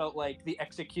I felt like the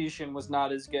execution was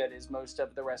not as good as most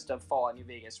of the rest of Fallout New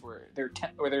Vegas, where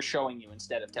they're showing you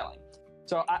instead of telling.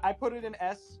 So I put it in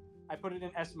S. I put it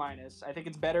in S-. I think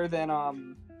it's better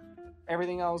than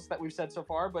everything else that we've said so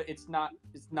far, but it's not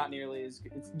nearly as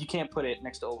good. You can't put it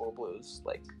next to Old World Blues.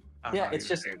 Like, yeah, it's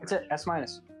an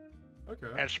S-. Okay.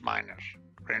 S-.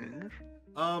 Cringe.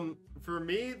 For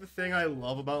me, the thing I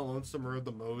love about Lonesome Road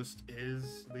the most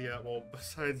is the well,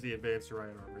 besides the advanced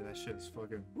riot armor, that shit's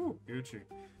fucking Gucci.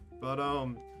 But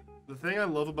the thing I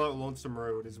love about Lonesome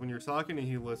Road is when you're talking to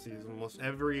Ulysses, in almost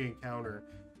every encounter,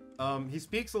 he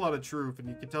speaks a lot of truth, and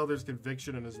you can tell there's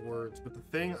conviction in his words. But the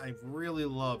thing I really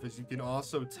love is you can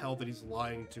also tell that he's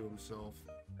lying to himself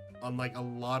on like a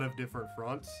lot of different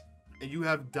fronts, and you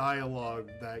have dialogue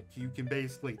that you can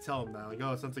basically tell him that, like,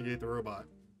 oh, it sounds like you ate the robot.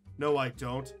 No, I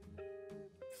don't.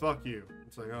 Fuck you.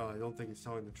 It's like, oh, I don't think he's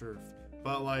telling the truth.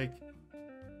 But like,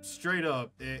 straight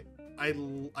up, I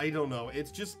don't know.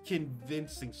 It's just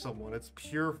convincing someone. It's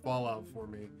pure Fallout for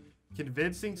me.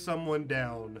 Convincing someone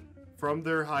down from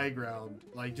their high ground,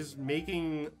 like just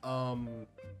making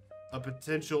a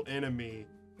potential enemy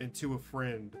into a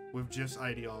friend with just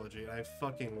ideology. And I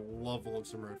fucking love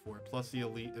Lonesome Road for it. Plus the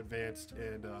elite, advanced,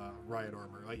 and riot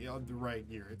armor, like the riot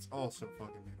gear. It's all so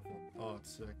fucking beautiful. Oh,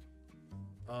 it's sick.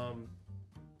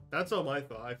 That's all my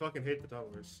thought. I fucking hate the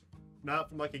tunnelers. Not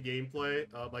from like a gameplay,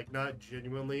 like not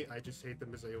genuinely. I just hate them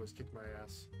because they always kick my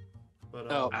ass.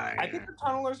 But I think the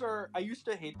tunnelers I used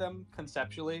to hate them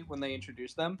conceptually when they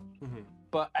introduced them,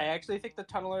 but I actually think the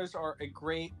tunnelers are a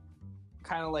great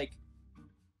kind of like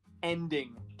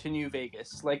ending to New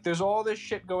Vegas. Like there's all this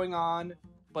shit going on,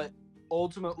 but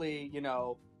ultimately, you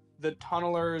know, the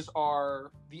tunnelers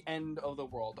are the end of the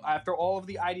world. After all of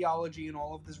the ideology and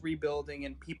all of this rebuilding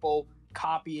and people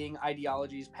copying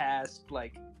ideologies past,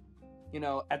 like, you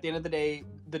know, at the end of the day,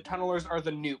 the tunnelers are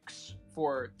the nukes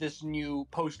for this new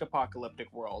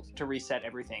post-apocalyptic world to reset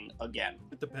everything again.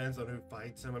 it depends on who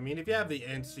fights him. I mean, if you have the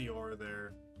NCR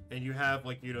there, and you have,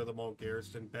 like, you know, the Mount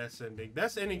Garrison, best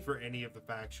ending for any of the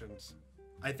factions,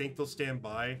 I think they'll stand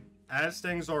by. As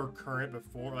things are current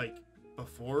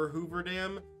before Hoover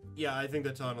Dam, yeah, I think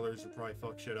the tunnelers would probably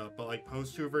fuck shit up. But like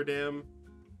post Hoover Dam,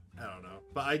 I don't know.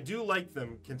 But I do like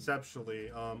them conceptually.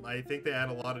 I think they add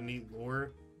a lot of neat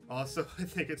lore. Also, I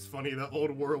think it's funny that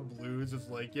Old World Blues is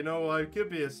like, you know, it could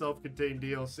be a self-contained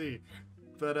DLC.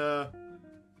 But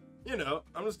you know,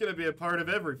 I'm just gonna be a part of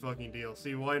every fucking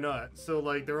DLC, why not? So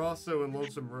like they're also in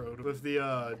Lonesome Road with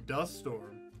the Dust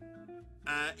Storm.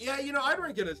 Yeah, you know, I'd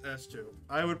rank it as S2.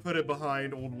 I would put it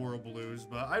behind Old World Blues,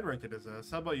 but I'd rank it as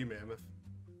S. How about you, Mammoth?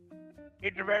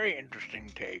 It's a very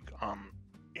interesting take.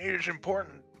 It is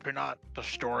important for not the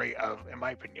story of, in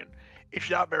my opinion, it's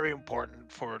not very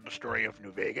important for the story of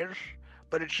New Vegas,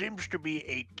 but it seems to be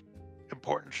a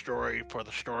important story for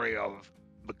the story of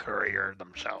the Courier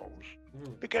themselves.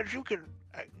 Because you can,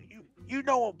 you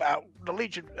know about the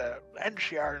Legion,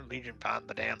 NCR and Legion found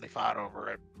the dam, they fought over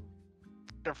it.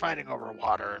 They're fighting over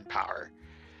water and power.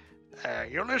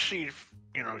 Ulysses,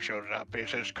 you know, shows up. He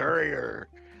says, Courier,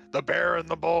 the bear and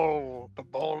the bull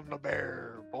and the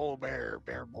bear, bull, bear,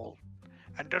 bear, bull.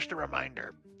 And just a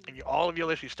reminder, in all of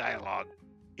Ulysses' dialogue,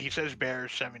 he says bear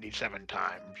 77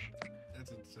 times. That's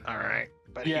insane. All right,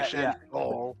 but Yeah, he says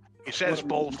bull. He says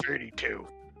bull 32.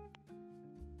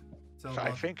 So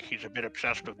I think he's a bit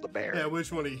obsessed with the bear. Yeah,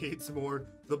 which one he hates more?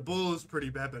 The bull is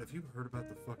pretty bad, but have you heard about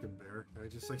the fucking bear? I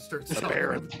just like start The telling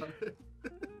bear. him about it.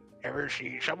 Ever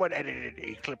see someone edited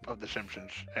a clip of The Simpsons,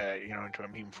 you know, into a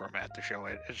meme format to show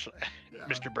it? It's Yeah.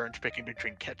 Mr. Burns picking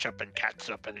between ketchup and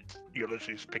catsup, and it's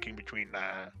Ulysses picking between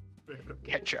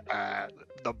ketchup,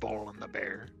 the bull and the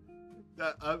bear.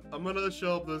 I'm gonna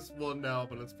show up this one now,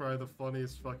 but it's probably the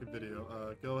funniest fucking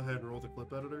video. Go ahead and roll the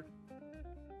clip editor.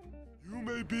 You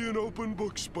may be an open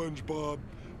book, SpongeBob,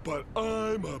 but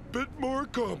I'm a bit more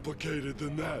complicated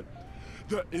than that.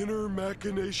 The inner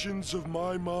machinations of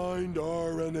my mind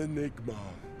are an enigma.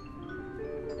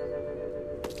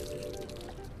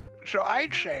 So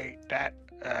I'd say that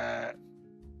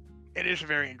it is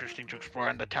very interesting to explore,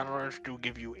 and the tunnelers do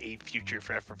give you a future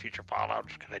for future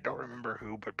Fallouts, because I don't remember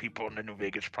who, but people in the New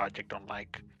Vegas project don't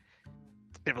like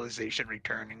civilization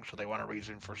returning, so they want a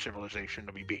reason for civilization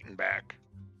to be beaten back.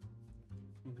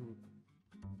 Mhm.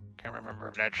 Can't remember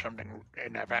if that's something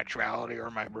in actuality or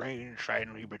my brain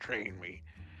silently betraying me.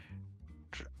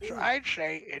 So I'd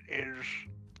say it is,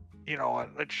 you know what,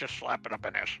 let's just slap it up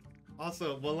an S.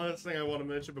 Also, one last thing I want to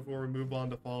mention before we move on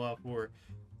to Fallout 4.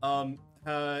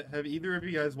 Have either of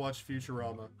you guys watched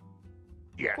Futurama?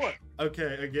 Yes.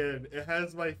 Okay, again, it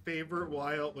has my favorite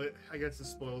wild... I guess this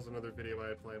spoils another video I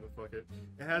had planned, but fuck it.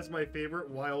 It has my favorite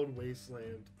Wild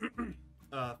Wasteland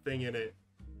thing in it.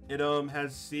 It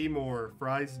has Seymour,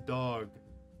 Fry's dog,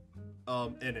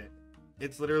 in it.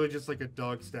 It's literally just like a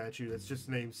dog statue that's just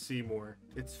named Seymour.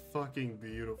 It's fucking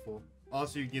beautiful.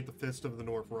 Also, you can get the Fist of the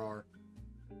North Roar,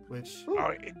 which... Oh,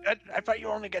 I thought you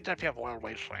only get that if you have Wild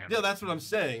Wasteland. Yeah, that's what I'm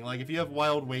saying. Like, if you have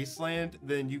Wild Wasteland,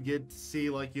 then you get to see,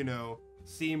 like, you know,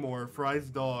 Seymour, Fry's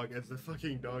dog, as the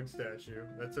fucking dog statue.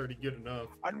 That's already good enough.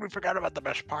 And we forgot about the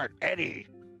best part, Eddie.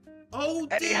 Oh,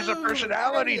 Eddie has a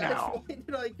personality Eddie, now. Why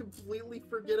did I completely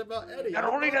forget about Eddie? Not I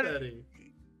only love that- Eddie.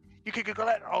 You could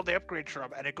collect all the upgrades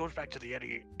from, and it goes back to the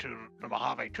Eddie, to the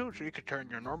Mojave too, so you could turn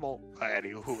your normal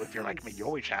Eddie, who, if you're like me, you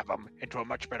always have him, into a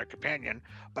much better companion.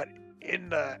 But in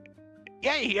the...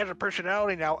 Yeah, he has a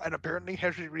personality now, and apparently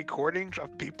has recordings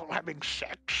of people having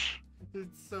sex.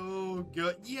 It's so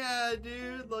good. Yeah,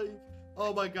 dude. Like,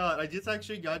 oh my god. I just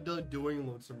actually got done doing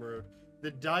Lonesome Road.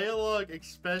 The dialogue,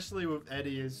 especially with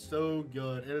Eddie, is so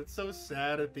good. And it's so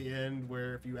sad at the end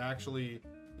where if you actually,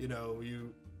 you know,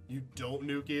 you don't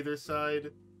nuke either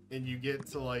side and you get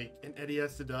to, like, and Eddie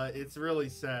has to die. It's really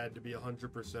sad, to be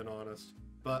 100% honest.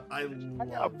 But I A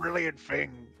love... brilliant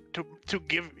thing to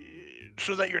give...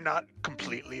 So that you're not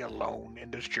completely alone in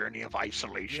this journey of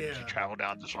isolation as you Yeah. travel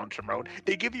down this lonesome road.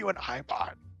 They give you an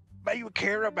iPod, but you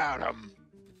care about him.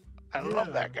 I love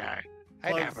Yeah. that guy.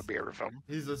 I'd Plus- have a beer with him.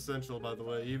 He's essential, by the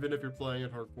way, even if you're playing in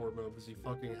hardcore mode, because he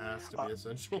fucking has to be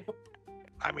essential.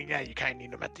 I mean, yeah, you kind of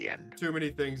need him at the end. Too many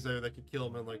things there that could kill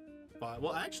him in like 5.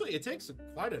 Well, actually, it takes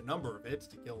quite a number of hits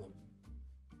to kill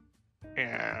him.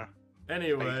 Yeah.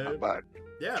 Anyway, He's my bud. He's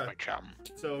yeah. my chum.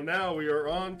 So now we are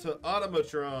on to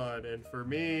Automatron, and for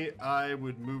me, I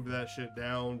would move that shit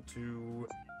down to...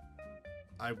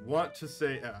 I want to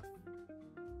say F.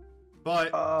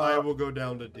 But I will go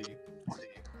down to D.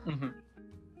 Mhm.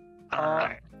 All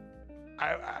right.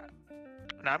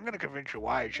 Now I'm going to convince you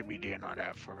why it should be D and not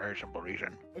F for a very simple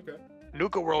reason. Okay.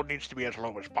 Nuka World needs to be as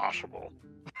low as possible.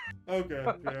 Okay,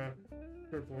 yeah.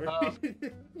 Fair point.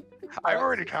 I've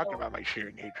already talked about my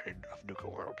searing hatred of Nuka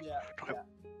World. Yeah.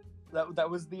 That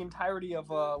was the entirety of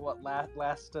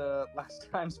last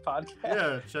time's podcast.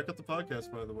 Yeah, check out the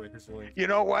podcast, by the way. Here's the link. You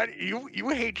know what? You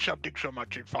hate something so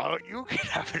much in Fallout, you can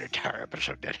have an entire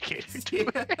episode dedicated to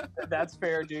it. That's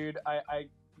fair, dude. I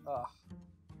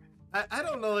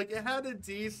don't know, like, it had a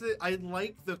decent... I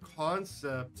like the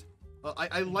concept.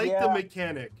 I like Yeah. the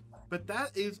mechanic. But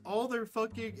that is all there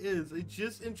fucking is. It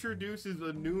just introduces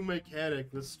a new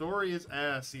mechanic. The story is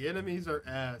ass. The enemies are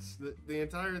ass. The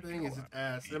entire thing is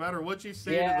ass. No matter what you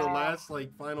say to the Yeah. last,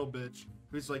 like, final bitch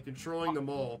who's, like, controlling them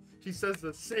all, she says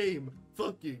the same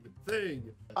fucking thing.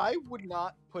 I would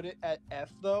not put it at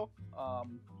F though.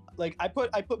 Like I put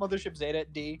Mothership Zeta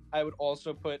at D. I would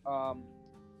also put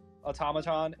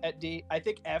Automaton at D. I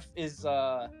think F is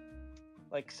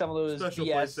like some of those Special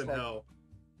BS. place in like, hell.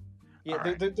 yeah,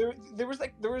 Alright. there was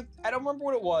I don't remember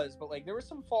what it was, but like there was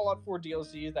some Fallout 4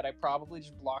 DLCs that I probably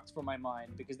just blocked from my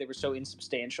mind because they were so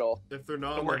insubstantial. If they're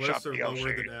not The on the workshop list, they're lower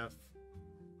DLC. than F.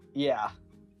 Yeah.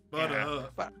 But, Yeah,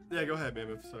 but- yeah, go ahead,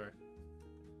 Mammoth. Sorry.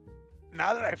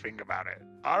 Now that I think about it,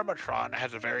 Automatron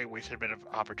has a very wasted bit of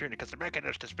opportunity because the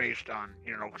Mechanist is based on,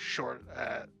 short.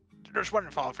 There's one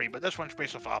in Fallout 3, but this one's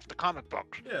based off the comic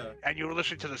books. Yeah. And you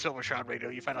listen to the Silver Shroud radio,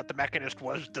 you find out the Mechanist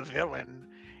was the villain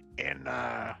in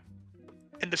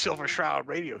the Silver Shroud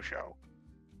radio show.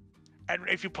 And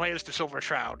if you play as the Silver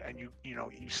Shroud and you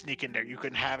sneak in there, you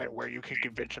can have it where you can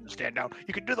convince him to stand down.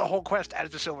 You can do the whole quest as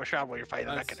the Silver Shroud while you're fighting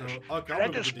the That's Mechanist. okay,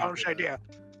 That's just a bounce idea.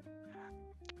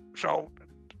 So,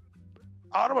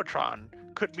 Automatron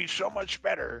could be so much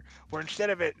better, where instead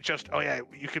of it just, oh yeah,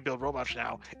 you can build robots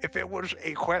now, if it was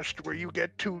a quest where you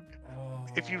get to,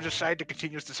 if you decide to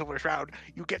continue as the Silver Shroud,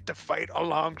 you get to fight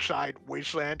alongside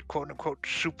Wasteland, quote-unquote,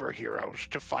 superheroes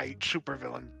to fight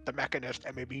supervillain, the Mechanist,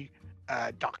 and maybe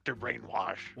Dr.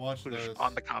 Brainwash, Watch who's this.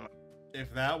 on the comic.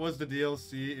 If that was the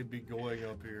DLC, it'd be going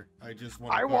up here. I just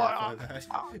want I to want-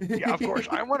 clarify that. Yeah, of course.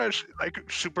 I want a, like,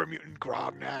 super mutant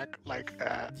Grognak, like,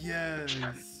 Yes.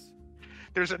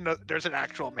 there's an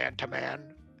actual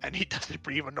man-to-man, and he doesn't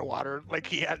breathe underwater. Like,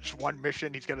 he has one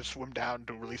mission, he's gonna swim down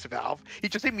to release a valve. He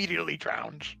just immediately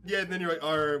drowns. Yeah, and then you're like,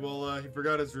 all right, well, he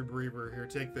forgot his rebreather. Here,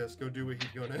 take this. Go do what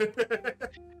he's gonna.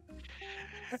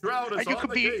 Shroud is And you on could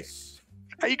the be- case.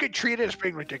 And you could treat it as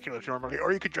being ridiculous normally,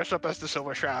 or you could dress up as the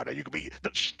Silver Shroud, and you could be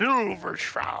the Silver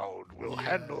Shroud will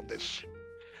handle this.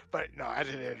 But no, as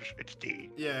it is, it's D.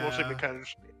 Yeah. Mostly because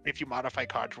if you modify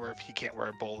Codsworth, he can't wear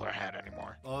a bowler hat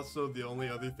anymore. Also, the only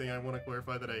other thing I want to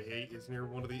clarify that I hate is near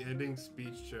one of the ending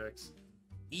speech checks.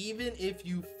 Even if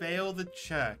you fail the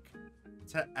check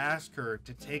to ask her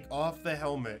to take off the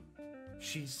helmet,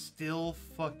 she still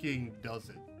fucking does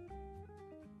it.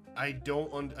 I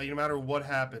don't, no matter what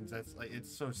happens, that's like, it's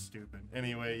so stupid.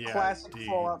 Anyway, yeah. Classic D.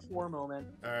 Fallout 4 moment.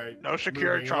 All right. No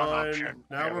secure moving Tron on. option.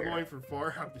 Now we're Failure. going for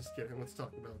far. I'm just kidding. Let's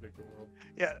talk about Nuclear World.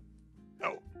 Yeah.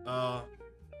 Oh. Oh.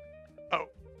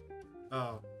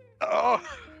 Oh. All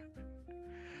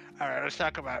right, let's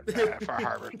talk about Far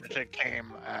Harbor since it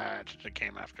came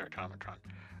after Automatron.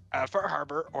 Far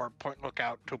Harbor, or Point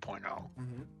Lookout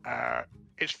 2.0,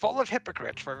 is full of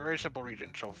hypocrites for a very simple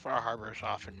reason. So Far Harbor is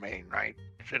off in Maine, right?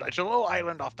 It's a little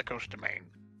island off the coast of Maine.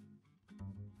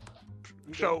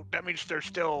 So that means they're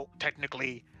still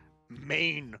technically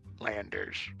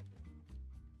mainlanders.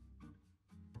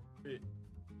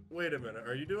 Wait a minute.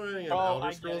 Are you doing an Oh, Elder I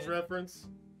get Scrolls it. reference?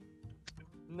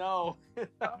 No.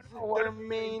 They're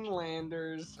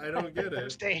mainlanders. I don't get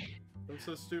it. They, I'm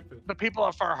so stupid. the people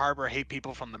of Far Harbor hate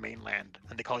people from the mainland,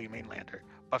 and they call you mainlander.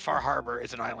 But Far Harbor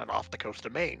is an island off the coast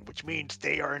of Maine, which means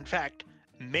they are in fact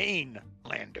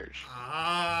mainlanders.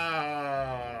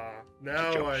 Ah,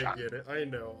 now joke, I son. get it. I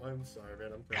know. I'm sorry,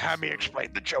 man. I'm kinda Have me slow.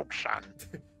 explain the joke, son.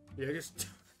 Yeah, just.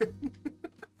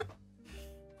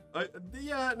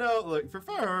 Yeah, no, look, for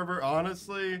Far Harbor,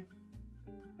 honestly.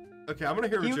 Okay, I'm gonna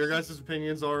hear what You- your guys'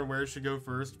 opinions are and where it should go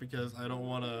first because I don't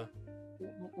wanna.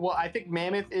 Well, I think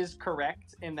Mammoth is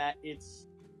correct in that it's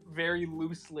very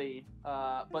loosely,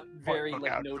 but very like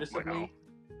Lookout noticeably.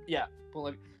 Yeah. But,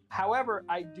 like, however,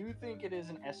 I do think it is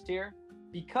an S tier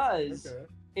because Okay.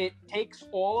 it takes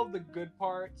all of the good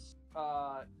parts,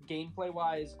 gameplay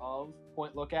wise, of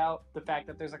Point Lookout. The fact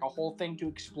that there's like a whole thing to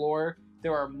explore.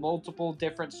 There are multiple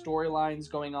different storylines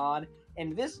going on,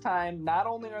 and this time, not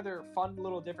only are there fun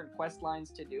little different quest lines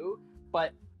to do,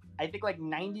 but I think like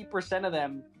 90% of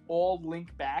them all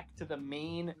link back to the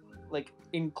main like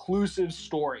inclusive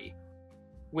story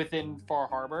within Far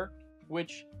Harbor,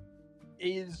 which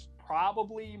is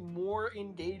probably more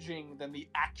engaging than the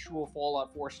actual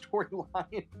Fallout 4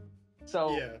 storyline.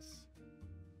 So Yes.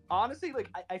 honestly, like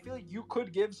I feel like you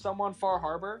could give someone Far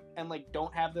Harbor and like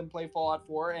don't have them play Fallout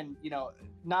 4, and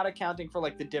not accounting for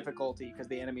like the difficulty because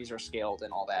the enemies are scaled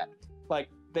and all that. Like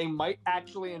they might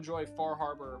actually enjoy Far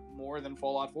Harbor more than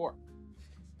Fallout 4.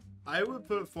 I would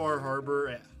put Far Harbor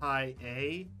at high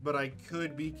A, but I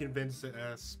could be convinced to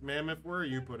S. Mammoth, where are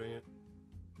you putting it?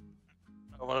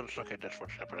 Well, let's look at this one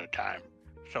step at a time.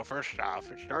 So first off,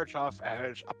 it starts off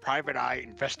as a private eye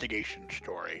investigation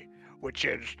story, which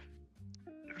is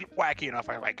wacky enough.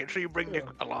 I like it. So you bring Nick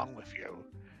along with you,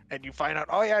 and you find out,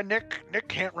 oh yeah, Nick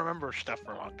can't remember stuff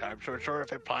for a long time. So it sort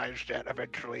of implies that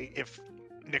eventually, if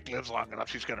Nick lives long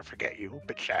enough, he's gonna forget you.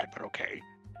 Bit sad, but okay.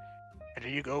 And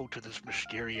then you go to this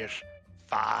mysterious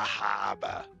Far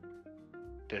Harbor.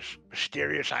 This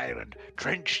mysterious island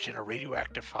drenched in a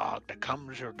radioactive fog that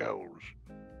comes or goes.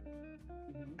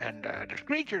 And there's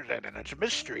creatures in it, and it's a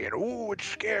mystery, and ooh, it's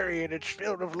scary, and it's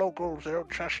filled with locals that don't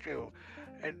trust you.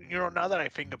 And now that I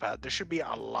think about it, there should be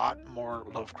a lot more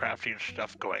Lovecraftian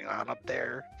stuff going on up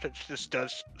there,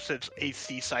 since a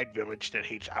seaside village that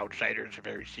hates outsiders and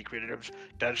very secretive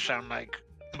does sound like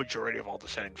the majority of all the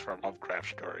settings for a Lovecraft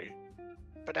story.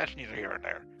 But that's neither here nor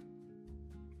there.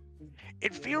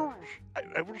 It feels,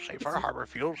 I will say, Far Harbor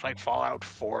feels like Fallout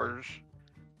 4's.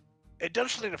 It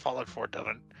does something that Fallout 4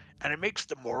 doesn't, and it makes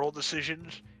the moral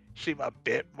decisions seem a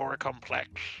bit more complex.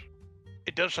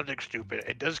 It does something stupid.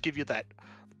 It does give you that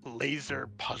laser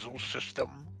puzzle system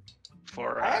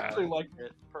for. I actually liked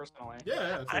it personally.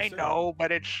 Yeah, I know,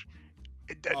 but it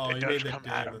you does made the come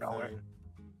out data of nowhere. thing.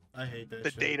 I hate that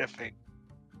The shit. data thing.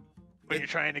 When you're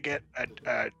trying to get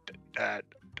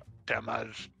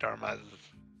Dharma's,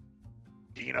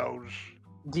 Dino's,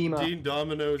 Dima. Dean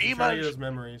Domino's, you're trying to get his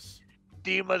memories.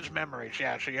 Dima's memories,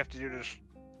 yeah, so you have to do this.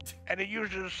 And it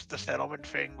uses the settlement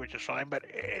thing, which is fine, but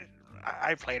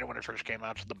I played it when it first came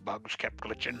out, so the bugs kept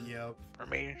glitching Yep. for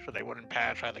me, so they wouldn't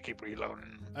pass. I had to keep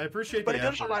reloading. I appreciate But the it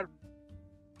does a effort. lot.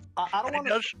 I don't And it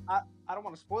want does. to. I don't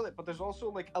want to spoil it, but there's also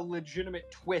like a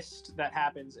legitimate twist that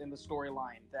happens in the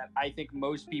storyline that I think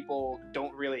most people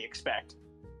don't really expect.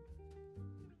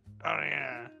 Oh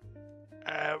yeah.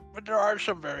 But there are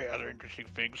some very other interesting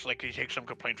things. Like you take some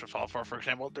complaints with Fall for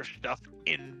example, there's stuff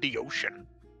in the ocean.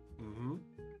 Mm-hmm.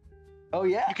 Oh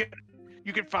yeah.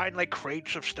 You can find like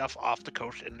crates of stuff off the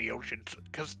coast in the ocean.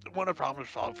 Because one of the problems with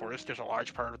Fallout 4 is there's a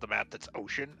large part of the map that's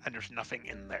ocean, and there's nothing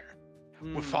in there.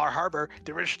 With Far Harbor,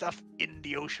 there is stuff in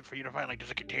the ocean for you to find. Like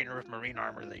there's a container of marine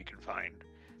armor that you can find.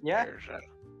 Yeah. There's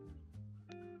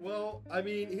Well, I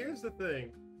mean, here's the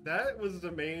thing. That was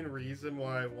the main reason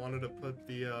why I wanted to put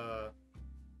the,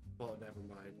 well, never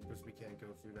mind, because we can't go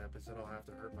through that, because then I'll have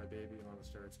to hurt my baby on the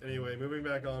starts. Anyway, moving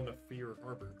back on to Fear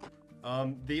Harbor.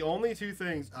 The only two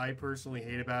things I personally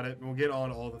hate about it, and we'll get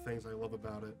on all the things I love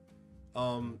about it.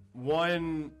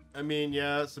 One, I mean,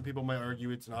 yeah, some people might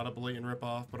argue it's not a blatant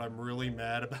ripoff, but I'm really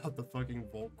mad about the fucking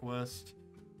Vault quest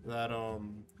that,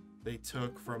 they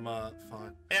took from,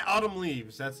 Autumn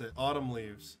Leaves, that's it, Autumn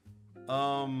Leaves.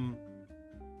 Autumn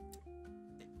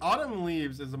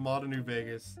Leaves is a mod in New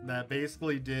Vegas that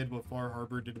basically did what Far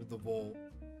Harbor did with the Vault,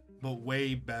 but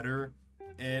way better.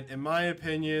 And in my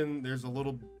opinion, there's a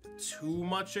little too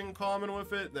much in common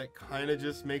with it that kind of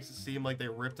just makes it seem like they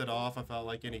ripped it off without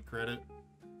like any credit,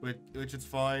 which is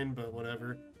fine, but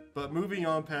whatever. But moving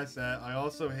on past that, I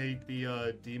also hate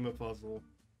the Dima puzzle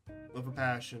with a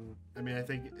passion. I mean, I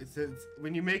think it's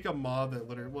when you make a mod that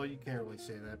literally, well, you can't really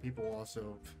say that. People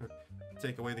also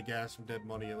take away the gas from dead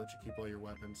money and let you keep all your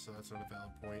weapons, so that's not a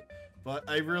valid point. But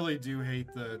I really do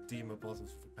hate the Dima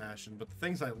puzzles with a passion. But the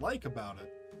things I like about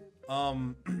it,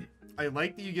 I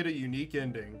like that you get a unique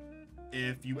ending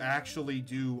if you actually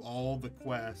do all the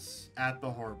quests at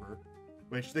the harbor.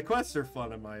 Which, the quests are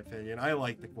fun in my opinion. I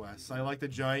like the quests. I like the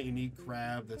giant unique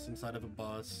crab that's inside of a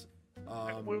bus.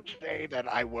 I will say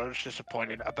that I was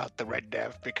disappointed about the Red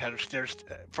Dev because there's,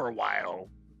 for a while,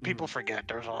 people forget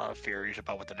there's a lot of theories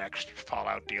about what the next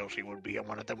Fallout DLC would be, and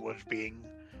one of them was being,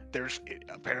 there's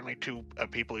apparently two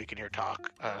people you can hear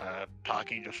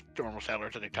talking, just normal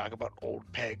settlers, and they talk about Old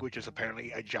Peg, which is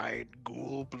apparently a giant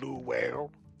ghoul blue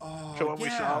whale. Oh, So when yeah. we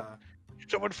saw,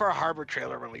 so when Far Harbor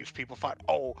trailer released, people thought,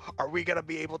 oh, are we gonna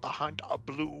be able to hunt a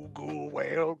blue ghoul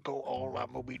whale, go all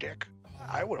Moby Dick?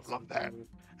 I would have loved that.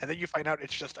 And then you find out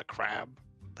it's just a crab,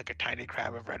 like a tiny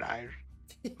crab with red eyes.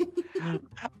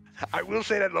 I will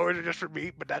say that lowers it just for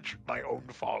me, but that's my own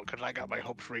fault because I got my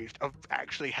hopes raised of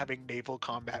actually having naval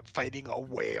combat fighting a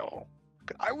whale.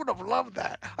 I would have loved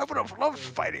that. I would have loved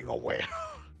fighting a whale.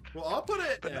 Well, I'll put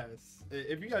it S.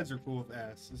 If you guys are cool with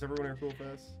S. Is everyone here cool with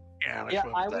S? Yeah, Yeah,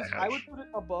 I would put it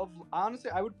above.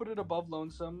 Honestly, I would put it above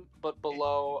Lonesome, but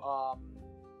below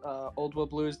Old Will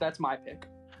Blues. That's my pick.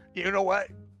 You know what?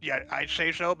 Yeah, I'd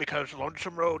say so because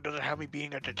Lonesome Road doesn't have me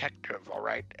being a detective, all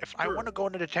right? If I want to go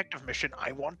on a detective mission,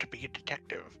 I want to be a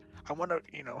detective. I want to,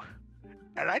 you know...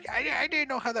 And I didn't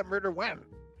know how that murder went.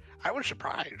 I was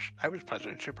surprised. I was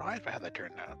pleasantly surprised by how that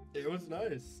turned out. It was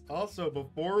nice. Also,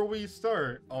 before we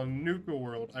start on Nuka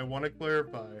World, I want to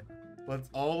clarify. Let's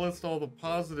all list all the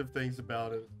positive things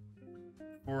about it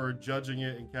for judging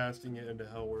it and casting it into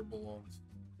hell where it belongs.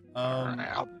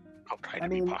 I'll try to I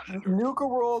be mean, positive. Nuka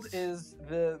World is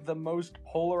the most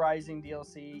polarizing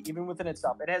DLC, even within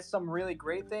itself. It has some really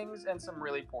great things and some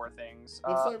really poor things.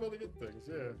 Let's talk about the good things,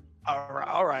 yeah.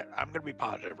 All right. I'm going to be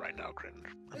positive right now, Kringe.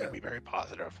 I'm going to be very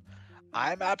positive.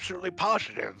 I'm absolutely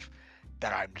positive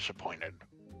that I'm disappointed.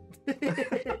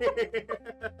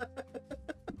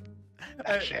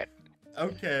 That's it.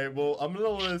 Okay, well, I'm gonna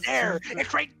list. There!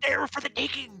 It's right there for the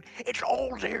taking! It's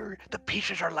all there! The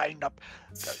pieces are lined up.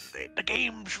 The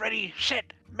game's ready, set,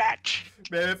 match!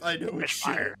 Man, if I know it's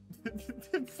Misfire.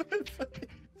 shit.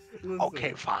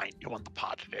 Okay, fine. You want the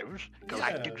positives.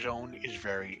 Galactic Zone is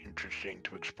very interesting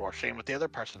to explore. Same with the other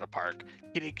parts of the park.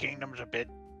 Kitty Kingdom's a bit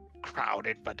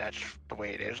crowded, but that's the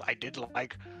way it is. I did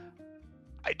like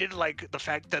the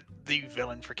fact that the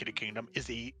villain for Kitty Kingdom is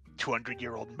the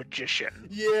 200-year-old magician.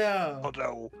 Yeah.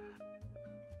 Although,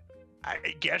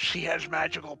 I guess he has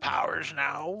magical powers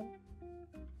now.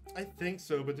 I think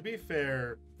so, but to be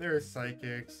fair, there are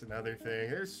psychics and other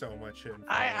things. There's so much in.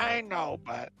 I know,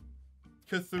 but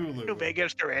Cthulhu. in New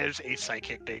Vegas, there is a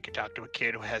psychic that you can talk to, a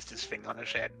kid who has this thing on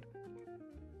his head.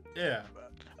 Yeah.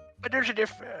 But there's a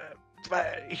different.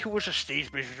 But he was a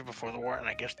stage magician before the war, and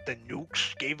I guess the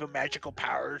nukes gave him magical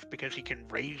powers because he can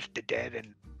raise the dead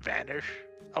and vanish.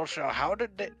 Also, how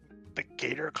did the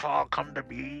Gator Claw come to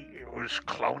be? It was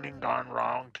cloning gone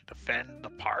wrong to defend the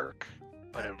park,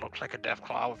 but it looks like a Death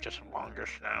Claw with just a longer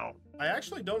snout. I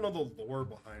actually don't know the lore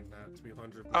behind that, to be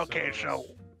 100%. Okay,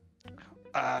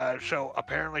 so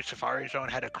apparently Safari Zone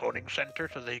had a cloning center,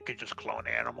 so they could just clone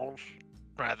animals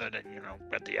rather than,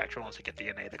 get the actual ones to get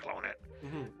DNA to clone it.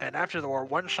 Mm-hmm. And after the war,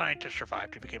 one scientist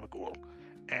survived. He became a ghoul,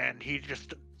 and he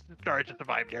just Sorry to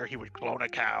survive there. He would clone a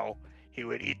cow. He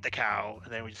would eat the cow,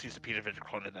 and then we'd see the piece of it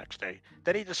clone the next day.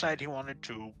 Then he decided he wanted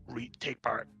to take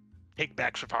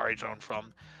back Safari Zone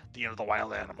from the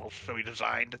wild animals. So he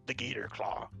designed the gator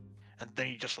claw, and then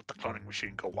he just let the cloning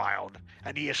machine go wild.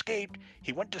 And he escaped.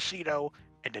 He went to Cedo,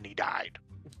 and then he died.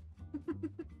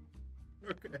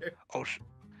 Okay. Oh,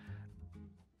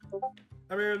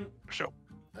 I mean, so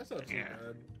that's not too Yeah.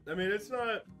 bad. I mean, it's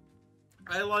not.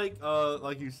 I like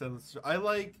you said. I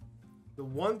like the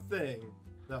one thing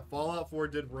that Fallout 4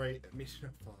 did right. I mean,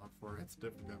 Fallout 4. That's a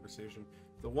different conversation.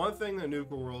 The one thing that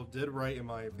Nuka World did right, in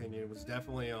my opinion, was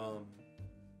definitely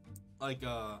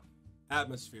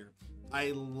atmosphere.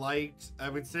 I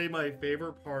would say my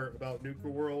favorite part about Nuka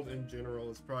World in general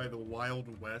is probably the Wild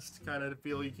West kind of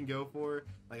feel you can go for.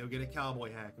 Like, go get a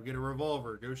cowboy hat, go get a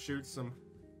revolver, go shoot some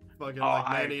fucking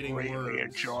man-eating I worms. really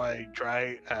enjoy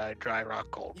dry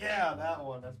rock gold. Yeah, that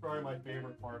one. That's probably my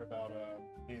favorite part about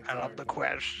the entire I love the game.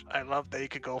 quest. I love that you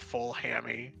could go full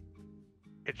hammy.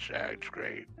 It's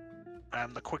great.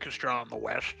 I'm the quickest draw in the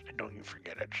West, and don't you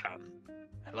forget it, son.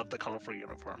 I love the colorful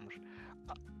uniforms.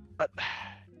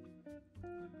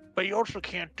 But you also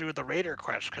can't do the raider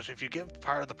quest, because if you give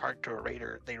part of the park to a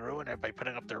raider, they ruin it by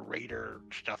putting up their raider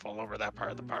stuff all over that part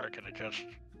of the park, and it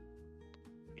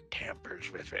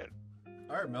tampers with it.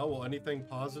 All right, Mel. Well, anything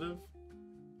positive?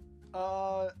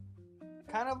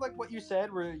 Kind of like what you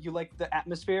said, where you like the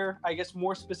atmosphere. I guess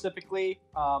more specifically,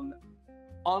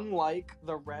 unlike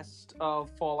the rest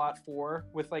of Fallout 4,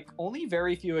 with like only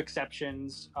very few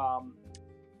exceptions,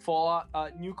 Fallout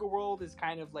Nuka World is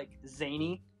kind of like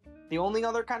zany. The only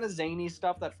other kind of zany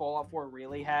stuff that Fallout 4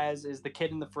 really has is the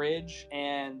kid in the fridge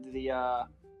and the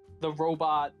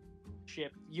robot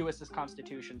ship USS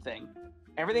Constitution thing.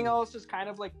 Everything else is kind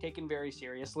of like taken very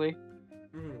seriously.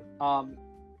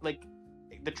 Like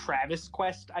the Travis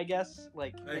quest, I guess.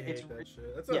 Like I hate it's that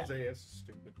shit. That's not saying it's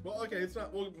stupid. Well, okay, it's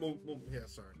not. Well, yeah,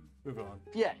 sorry. Move on.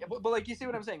 Yeah, but like you see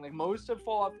what I'm saying. Like most of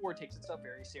Fallout 4 takes itself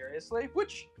very seriously,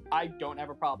 which I don't have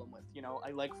a problem with. You know,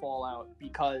 I like Fallout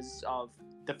because of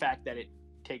the fact that it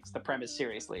takes the premise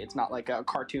seriously. It's not like a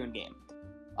cartoon game.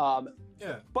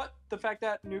 Yeah. But the fact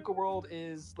that Nuka World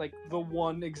is like the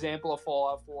one example of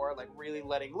Fallout 4, like really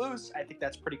letting loose, I think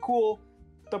that's pretty cool.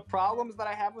 The problems that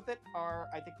I have with it are,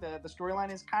 I think the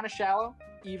storyline is kind of shallow,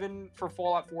 even for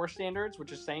Fallout 4 standards,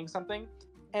 which is saying something.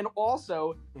 And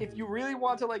also, if you really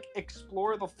want to like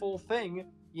explore the full thing,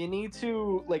 you need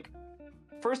to like,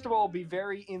 first of all, be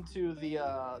very into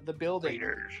the building.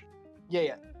 Raiders.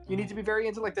 Yeah. You need to be very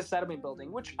into like the settlement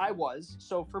building, which I was.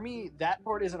 So for me, that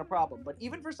part isn't a problem. But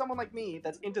even for someone like me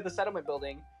that's into the settlement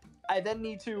building, I then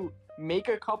need to make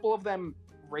a couple of them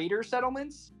raider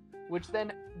settlements, which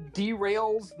then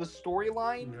derails the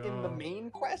storyline in the main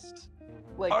quest.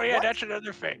 Like, Oh yeah, what? that's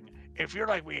another thing. If you're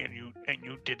like me and you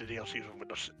did the DLCs with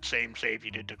the same save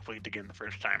you did to complete the game the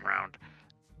first time around,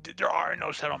 there are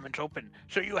no settlements open,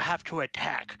 so you have to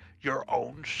attack your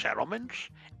own settlements,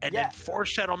 and then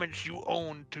force settlements you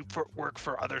own to work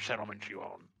for other settlements you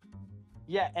own.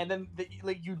 Yeah, and then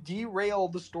you derail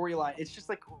the storyline. It's just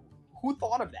like, who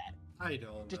thought of that? I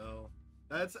don't know.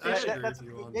 I agree with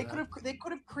you on that. They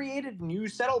could have created new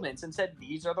settlements and said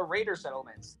these are the raider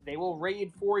settlements. They will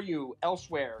raid for you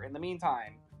elsewhere in the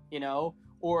meantime, you know?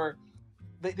 Or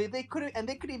they could have, and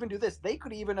they could even do this. They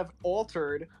could even have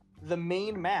altered the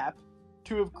main map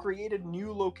to have created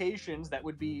new locations that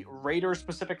would be raider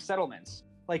specific settlements.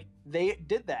 Like they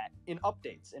did that in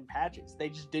updates and patches. They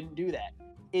just didn't do that.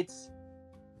 It's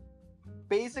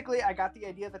basically, I got the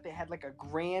idea that they had like a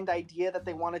grand idea that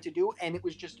they wanted to do, and it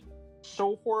was just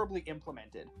so horribly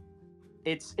implemented.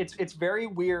 It's very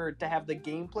weird to have the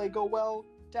gameplay go well,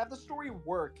 to have the story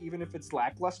work even if it's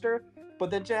lackluster,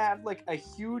 but then to have like a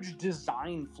huge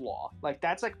design flaw. Like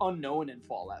that's like unknown in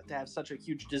Fallout, to have such a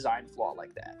huge design flaw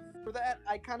like that. For that,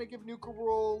 I kind of give Nuka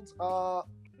World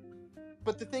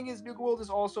but the thing is, Nuka World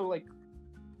is also like,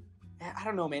 I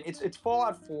don't know, man. It's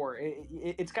Fallout 4.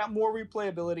 It's got more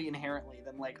replayability inherently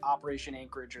than like Operation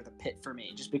Anchorage or The Pit for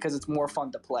me, just because it's more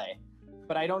fun to play.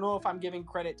 But I don't know if I'm giving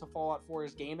credit to Fallout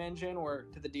 4's game engine or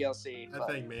to the DLC. I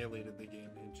think mainly to the game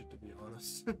engine, to be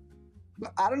honest.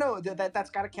 But I don't know.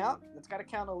 That's got to count. That's got to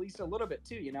count at least a little bit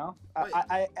too. You know,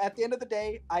 I at the end of the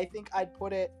day, I think I'd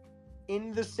put it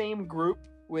in the same group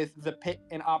with The Pit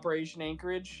and Operation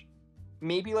Anchorage.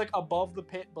 Maybe like above The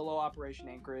Pit, below Operation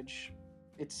Anchorage.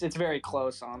 It's very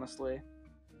close, honestly.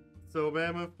 So,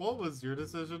 Mammoth, what was your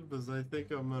decision? Because I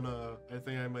think I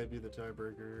might be the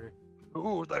tiebreaker.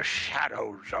 Ooh, the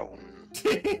Shadow Zone.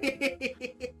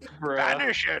 Bruh.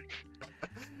 Banish it.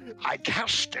 I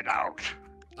cast it out.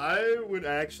 I would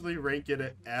actually rank it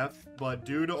at F, but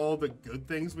due to all the good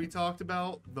things we talked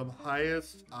about, the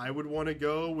highest I would want to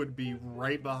go would be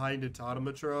right behind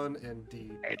Autonomatron and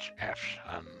D. It's F,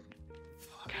 son.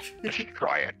 Fuck.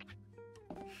 Destroy it.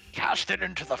 Cast it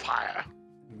into the fire.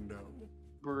 No.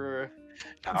 Bruh.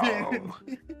 No.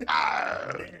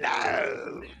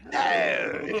 No.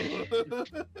 No.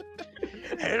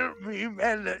 Help me,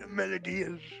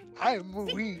 Melodious. I'm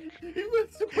weak. He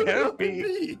wants to put it Help on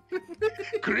me.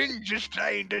 Kringe is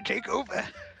trying to take over.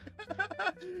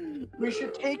 We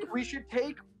should take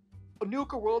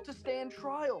Nuka World to stand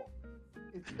trial.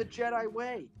 It's the Jedi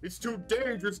way. It's too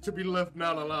dangerous to be left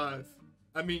not alive.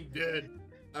 I mean dead.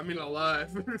 I mean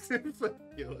alive.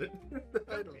 Kill it.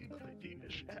 I don't know.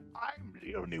 Melodious, I'm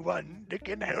the only one that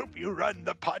can help you run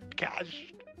the podcast.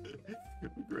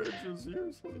 Grinch is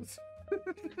useless.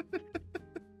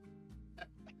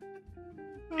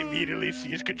 Immediately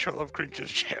seize control of Kringe's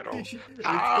channel. It's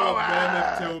called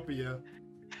Power! Kringetopia.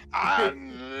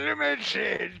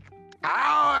 Unlimited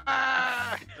power!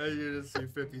 And you just see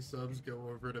 50 subs go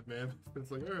over to Mammoth.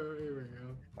 It's like, alright, here we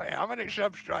go. Wait, how many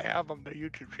subs do I have on the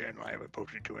YouTube channel? I haven't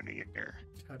posted to in a year.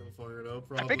 I don't fucking know.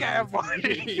 I think I have one.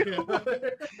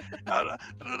 Yeah.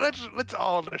 Let's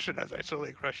all listen as I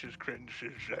slowly crushes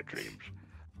Kringe's dreams.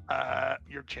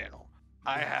 Your channel.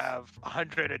 I have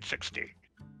 160.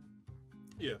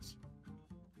 Yes.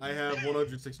 I have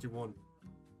 161.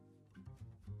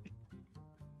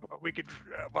 Well, we could.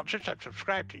 Well, since I'm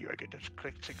subscribed to you, I could just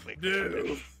click.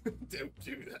 No. Don't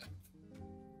do that.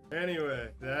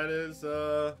 Anyway, that is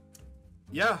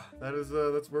yeah,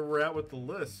 that's where we're at with the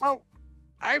list. Well,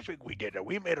 I think we did it.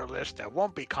 We made a list that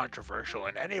won't be controversial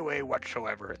in any way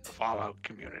whatsoever in the Fallout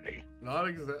community. Not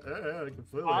exactly. Yeah,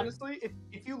 completely. Honestly,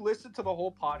 if you listen to the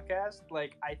whole podcast,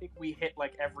 like I think we hit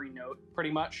like every note pretty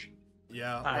much.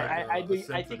 Yeah. I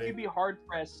think you'd be hard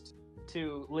pressed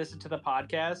to listen to the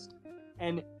podcast,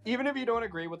 and even if you don't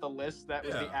agree with the list that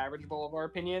was the average of all of our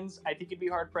opinions, I think you'd be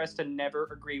hard pressed to never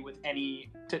agree with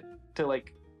any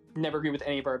never agree with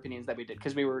any of our opinions that we did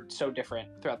because we were so different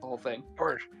throughout the whole thing. Of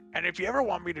course. And if you ever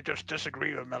want me to just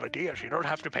disagree with Melodious, you don't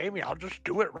have to pay me. I'll just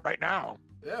do it right now.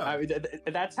 Yeah.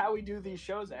 That's how we do these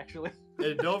shows, actually.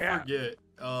 And don't forget.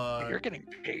 You're getting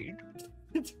paid.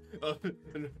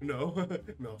 No,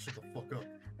 no, shut the fuck up.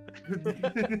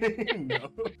 No.